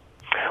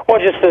 Well,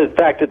 just the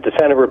fact that the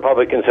Senate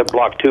Republicans have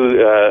blocked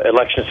 2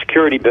 election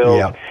security bills.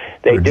 Yeah,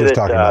 they did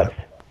it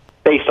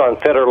based on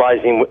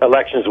federalizing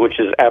elections, which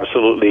is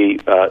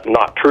absolutely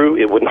not true.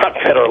 It would not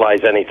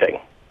federalize anything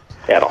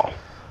at all.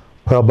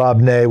 Well, Bob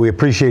Ney, we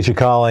appreciate you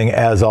calling,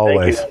 as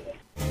always. Thank you.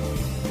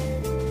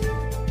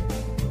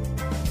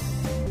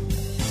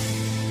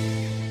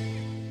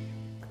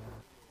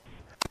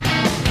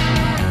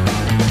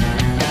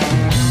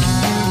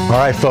 All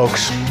right,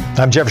 folks.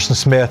 I'm Jefferson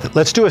Smith.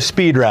 Let's do a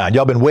speed round.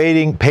 Y'all been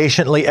waiting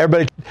patiently.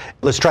 Everybody,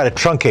 let's try to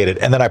truncate it.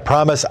 And then I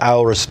promise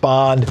I'll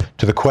respond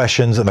to the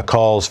questions and the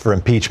calls for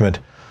impeachment.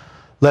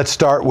 Let's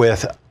start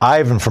with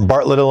Ivan from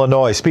Bartlett,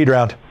 Illinois. Speed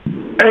round.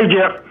 Hey,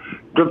 Jeff.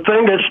 The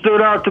thing that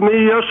stood out to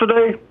me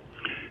yesterday,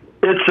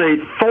 it's a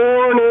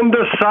thorn in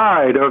the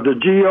side of the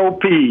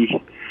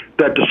GOP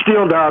that the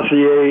Steele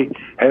dossier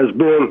has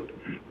been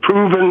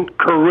proven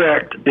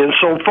correct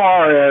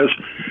insofar as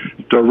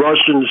the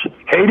Russians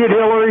hated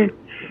Hillary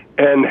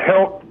and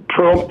helped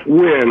Trump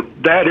win.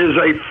 That is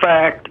a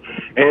fact.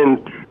 And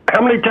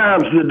how many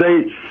times did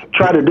they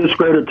try to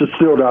discredit the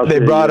Steele dossier?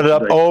 They brought it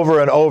up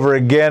over and over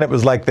again. It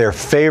was like their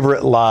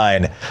favorite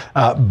line.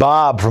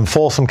 Bob from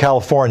Folsom,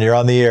 California, you're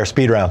on the air.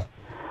 Speed round.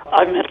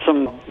 I've met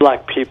some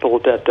black people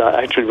that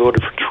actually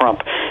voted for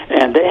Trump,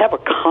 and they have a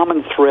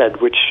common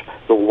thread, which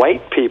the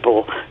white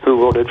people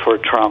who voted for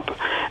Trump,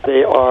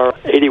 they are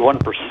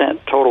 81%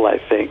 total, I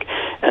think,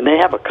 and they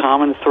have a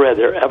common thread.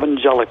 They're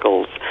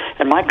evangelicals.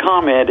 And my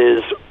comment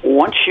is,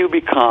 once you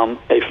become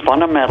a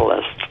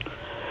fundamentalist,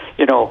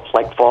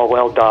 like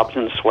Falwell,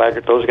 Dobson,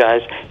 Swaggart, those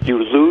guys, you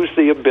lose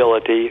the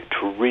ability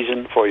to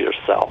reason for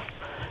yourself.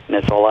 And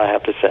that's all I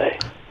have to say.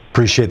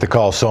 Appreciate the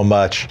call so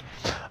much.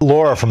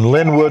 Laura from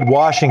Linwood,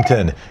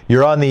 Washington.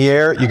 You're on the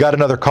air. You got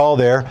another call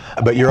there,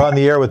 but you're on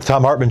the air with the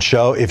Thom Hartmann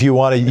Show if you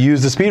want to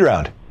use the speed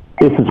round.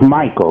 This is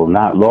Michael,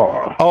 not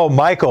Laura. Oh,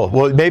 Michael.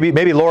 Well,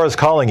 maybe Laura's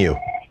calling you.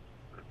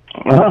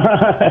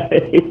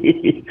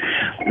 The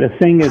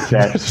thing is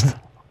that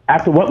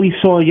after what we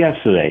saw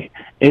yesterday,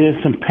 it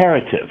is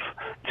imperative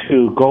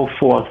to go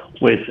forth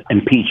with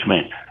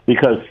impeachment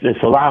because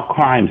there's a lot of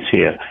crimes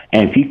here.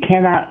 And if you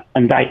cannot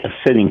indict a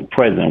sitting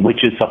president,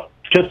 which is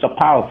just a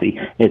policy,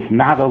 it's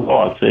not a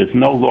law. So there's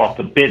no law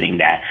forbidding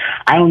that.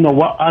 I don't know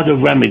what other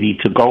remedy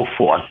to go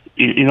forth.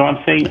 You know what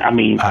I'm saying? I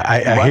mean,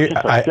 Russians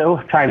are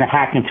still trying to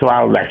hack into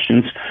our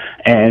elections,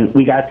 and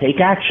we got to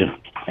take action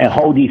and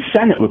hold these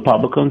Senate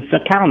Republicans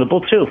accountable,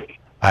 too.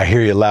 I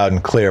hear you loud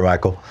and clear,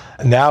 Michael.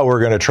 Now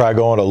we're going to try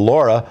going to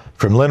Laura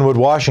from Linwood,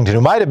 Washington,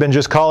 who might have been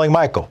just calling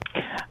Michael.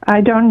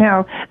 I don't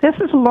know. This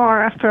is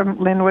Laura from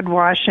Linwood,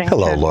 Washington.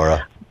 Hello,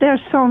 Laura.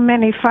 There's so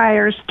many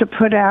fires to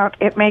put out,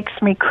 it makes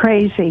me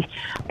crazy.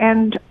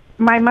 And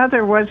my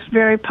mother was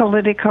very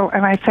political,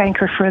 and I thank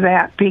her for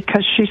that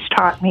because she's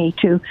taught me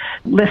to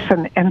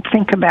listen and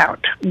think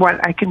about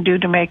what I can do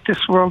to make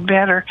this world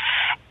better.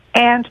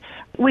 And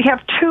we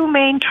have two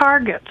main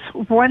targets.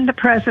 One, the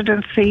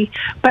presidency,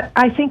 but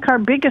I think our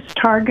biggest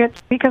target,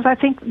 because I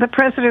think the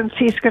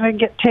presidency is going to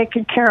get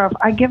taken care of.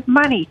 I give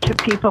money to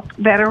people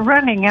that are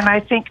running, and I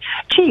think,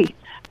 gee,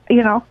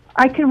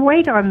 I can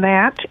wait on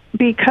that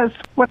because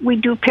what we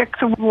do pick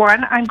the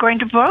one, I'm going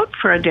to vote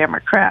for a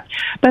Democrat.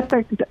 But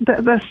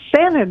the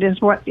Senate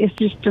is what is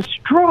just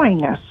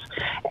destroying us.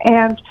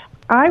 And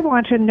I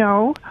want to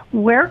know,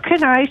 where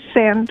can I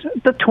send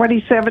the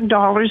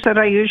 $27 that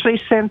I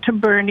usually send to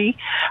Bernie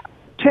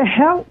to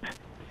help?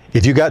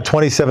 If you got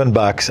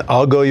 $27,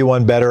 I'll go you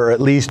one better, or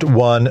at least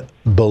one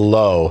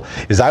below,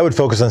 is I would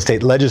focus on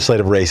state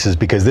legislative races,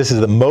 because this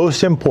is the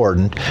most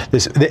important,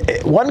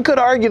 one could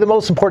argue the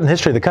most important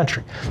history of the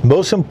country,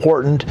 most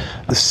important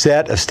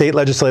set of state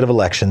legislative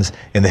elections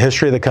in the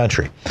history of the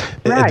country,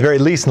 at the very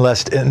least,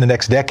 unless in the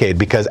next decade,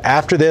 because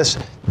after this,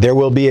 there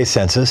will be a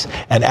census,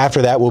 and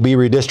after that will be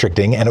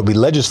redistricting, and it'll be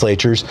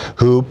legislatures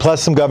who,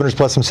 plus some governors,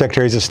 plus some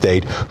secretaries of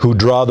state, who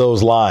draw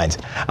those lines.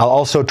 I'll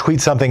also tweet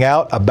something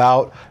out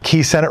about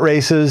key Senate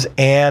races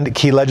and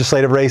key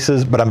legislative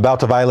races, but I'm about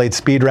to violate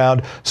speed round.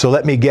 So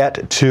let me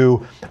get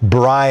to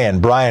Brian.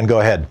 Brian,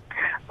 go ahead.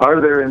 Are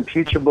there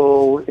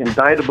impeachable,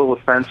 indictable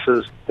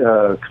offenses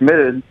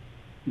committed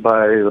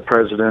by the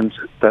president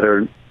that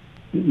are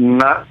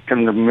not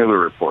in the Mueller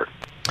report?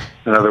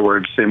 In other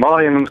words,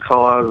 emoluments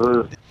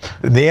clauses.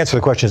 The answer to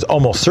the question is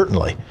almost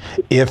certainly,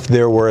 if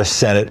there were a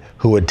Senate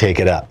who would take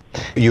it up.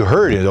 You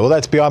heard it. Well,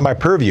 that's beyond my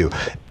purview.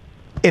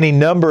 Any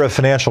number of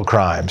financial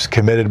crimes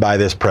committed by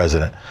this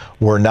president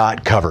were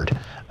not covered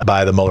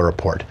by the Mueller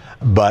report.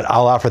 But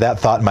I'll offer that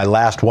thought in my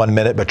last 1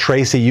 minute. But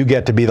Tracy, you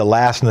get to be the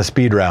last in the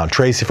speed round.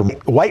 Tracy from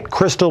White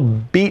Crystal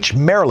Beach,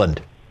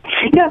 Maryland.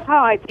 Yes,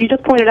 hi. You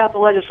just pointed out the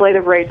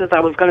legislative races. I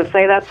was going to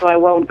say that, so I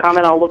won't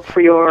comment. I'll look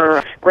for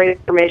your great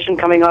information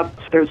coming up.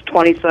 There's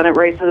 20 Senate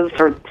races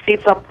or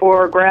seats up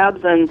for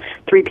grabs and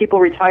 3 people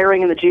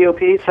retiring in the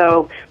GOP,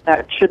 so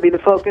that should be the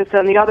focus.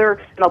 And the other,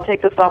 and I'll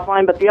take this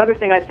offline, but the other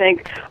thing I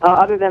think,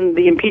 other than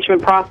the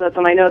impeachment process,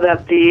 and I know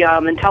that the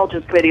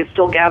Intelligence Committee is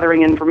still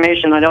gathering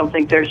information, I don't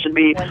think there should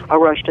be a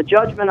rush to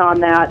judgment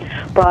on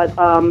that, but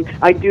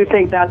I do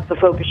think that's the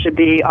focus should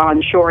be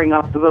on shoring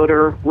up the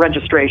voter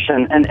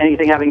registration and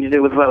anything having to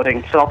do with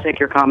voting. So I'll take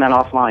your comment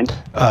offline.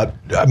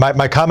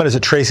 My comment is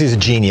that Tracy's a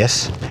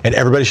genius, and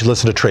everybody should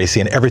listen to Tracy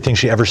and everything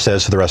she ever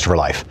says for the rest of her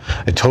life.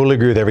 I totally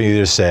agree with everything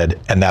you just said,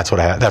 and that's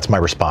that's my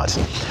response.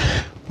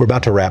 We're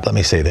about to wrap. Let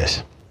me say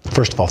this.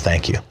 First of all,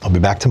 thank you. I'll be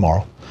back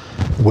tomorrow.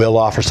 Will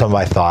offer some of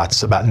my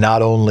thoughts about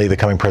not only the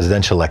coming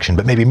presidential election,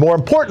 but maybe more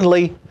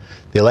importantly,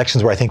 the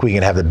elections where I think we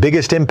can have the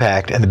biggest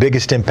impact, and the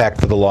biggest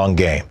impact for the long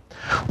game.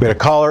 We had a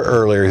caller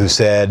earlier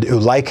who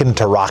likened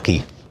to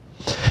Rocky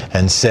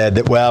and said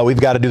that, well,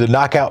 we've got to do the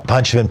knockout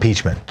punch of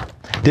impeachment.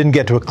 Didn't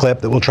get to a clip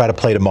that we'll try to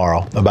play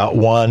tomorrow about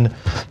one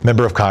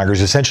member of Congress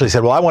who essentially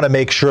said, well, I want to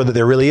make sure that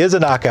there really is a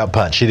knockout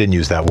punch. She didn't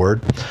use that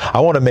word.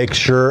 I want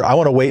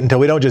to wait until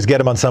we don't just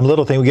get him on some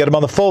little thing, we get him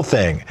on the full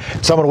thing.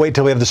 So I'm going to wait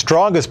until we have the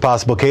strongest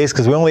possible case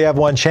because we only have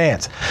one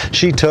chance.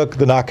 She took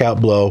the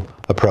knockout blow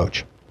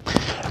approach.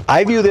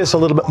 I view this a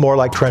little bit more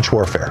like trench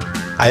warfare.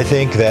 I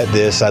think that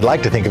I'd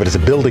like to think of it as a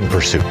building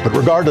pursuit, but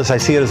regardless, I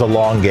see it as a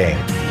long game.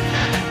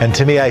 And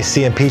to me, I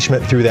see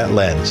impeachment through that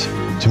lens.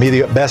 To me,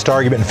 the best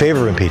argument in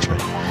favor of impeachment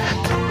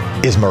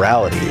is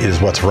morality, is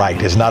what's right.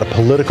 It's not a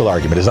political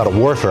argument. It's not a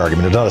warfare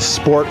argument. It's not a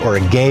sport or a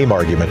game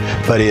argument,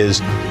 but is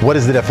what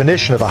is the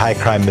definition of a high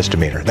crime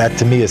misdemeanor? That,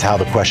 to me, is how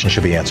the question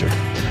should be answered.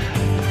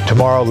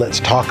 Tomorrow,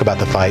 let's talk about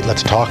the fight.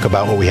 Let's talk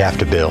about what we have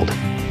to build.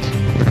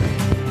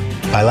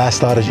 My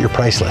last thought is you're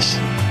priceless.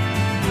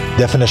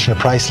 Definition of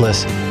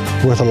priceless,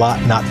 worth a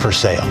lot, not for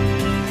sale.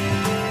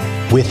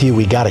 With you,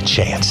 we got a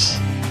chance.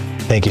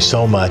 Thank you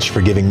so much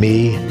for giving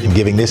me and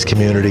giving this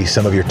community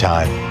some of your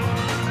time.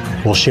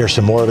 We'll share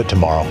some more of it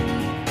tomorrow.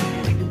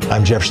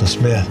 I'm Jefferson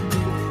Smith,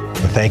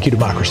 and thank you,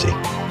 democracy.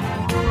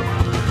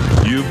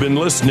 You've been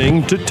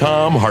listening to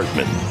Thom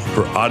Hartmann.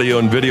 For audio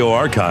and video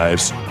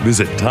archives,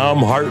 visit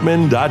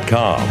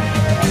thomhartmann.com.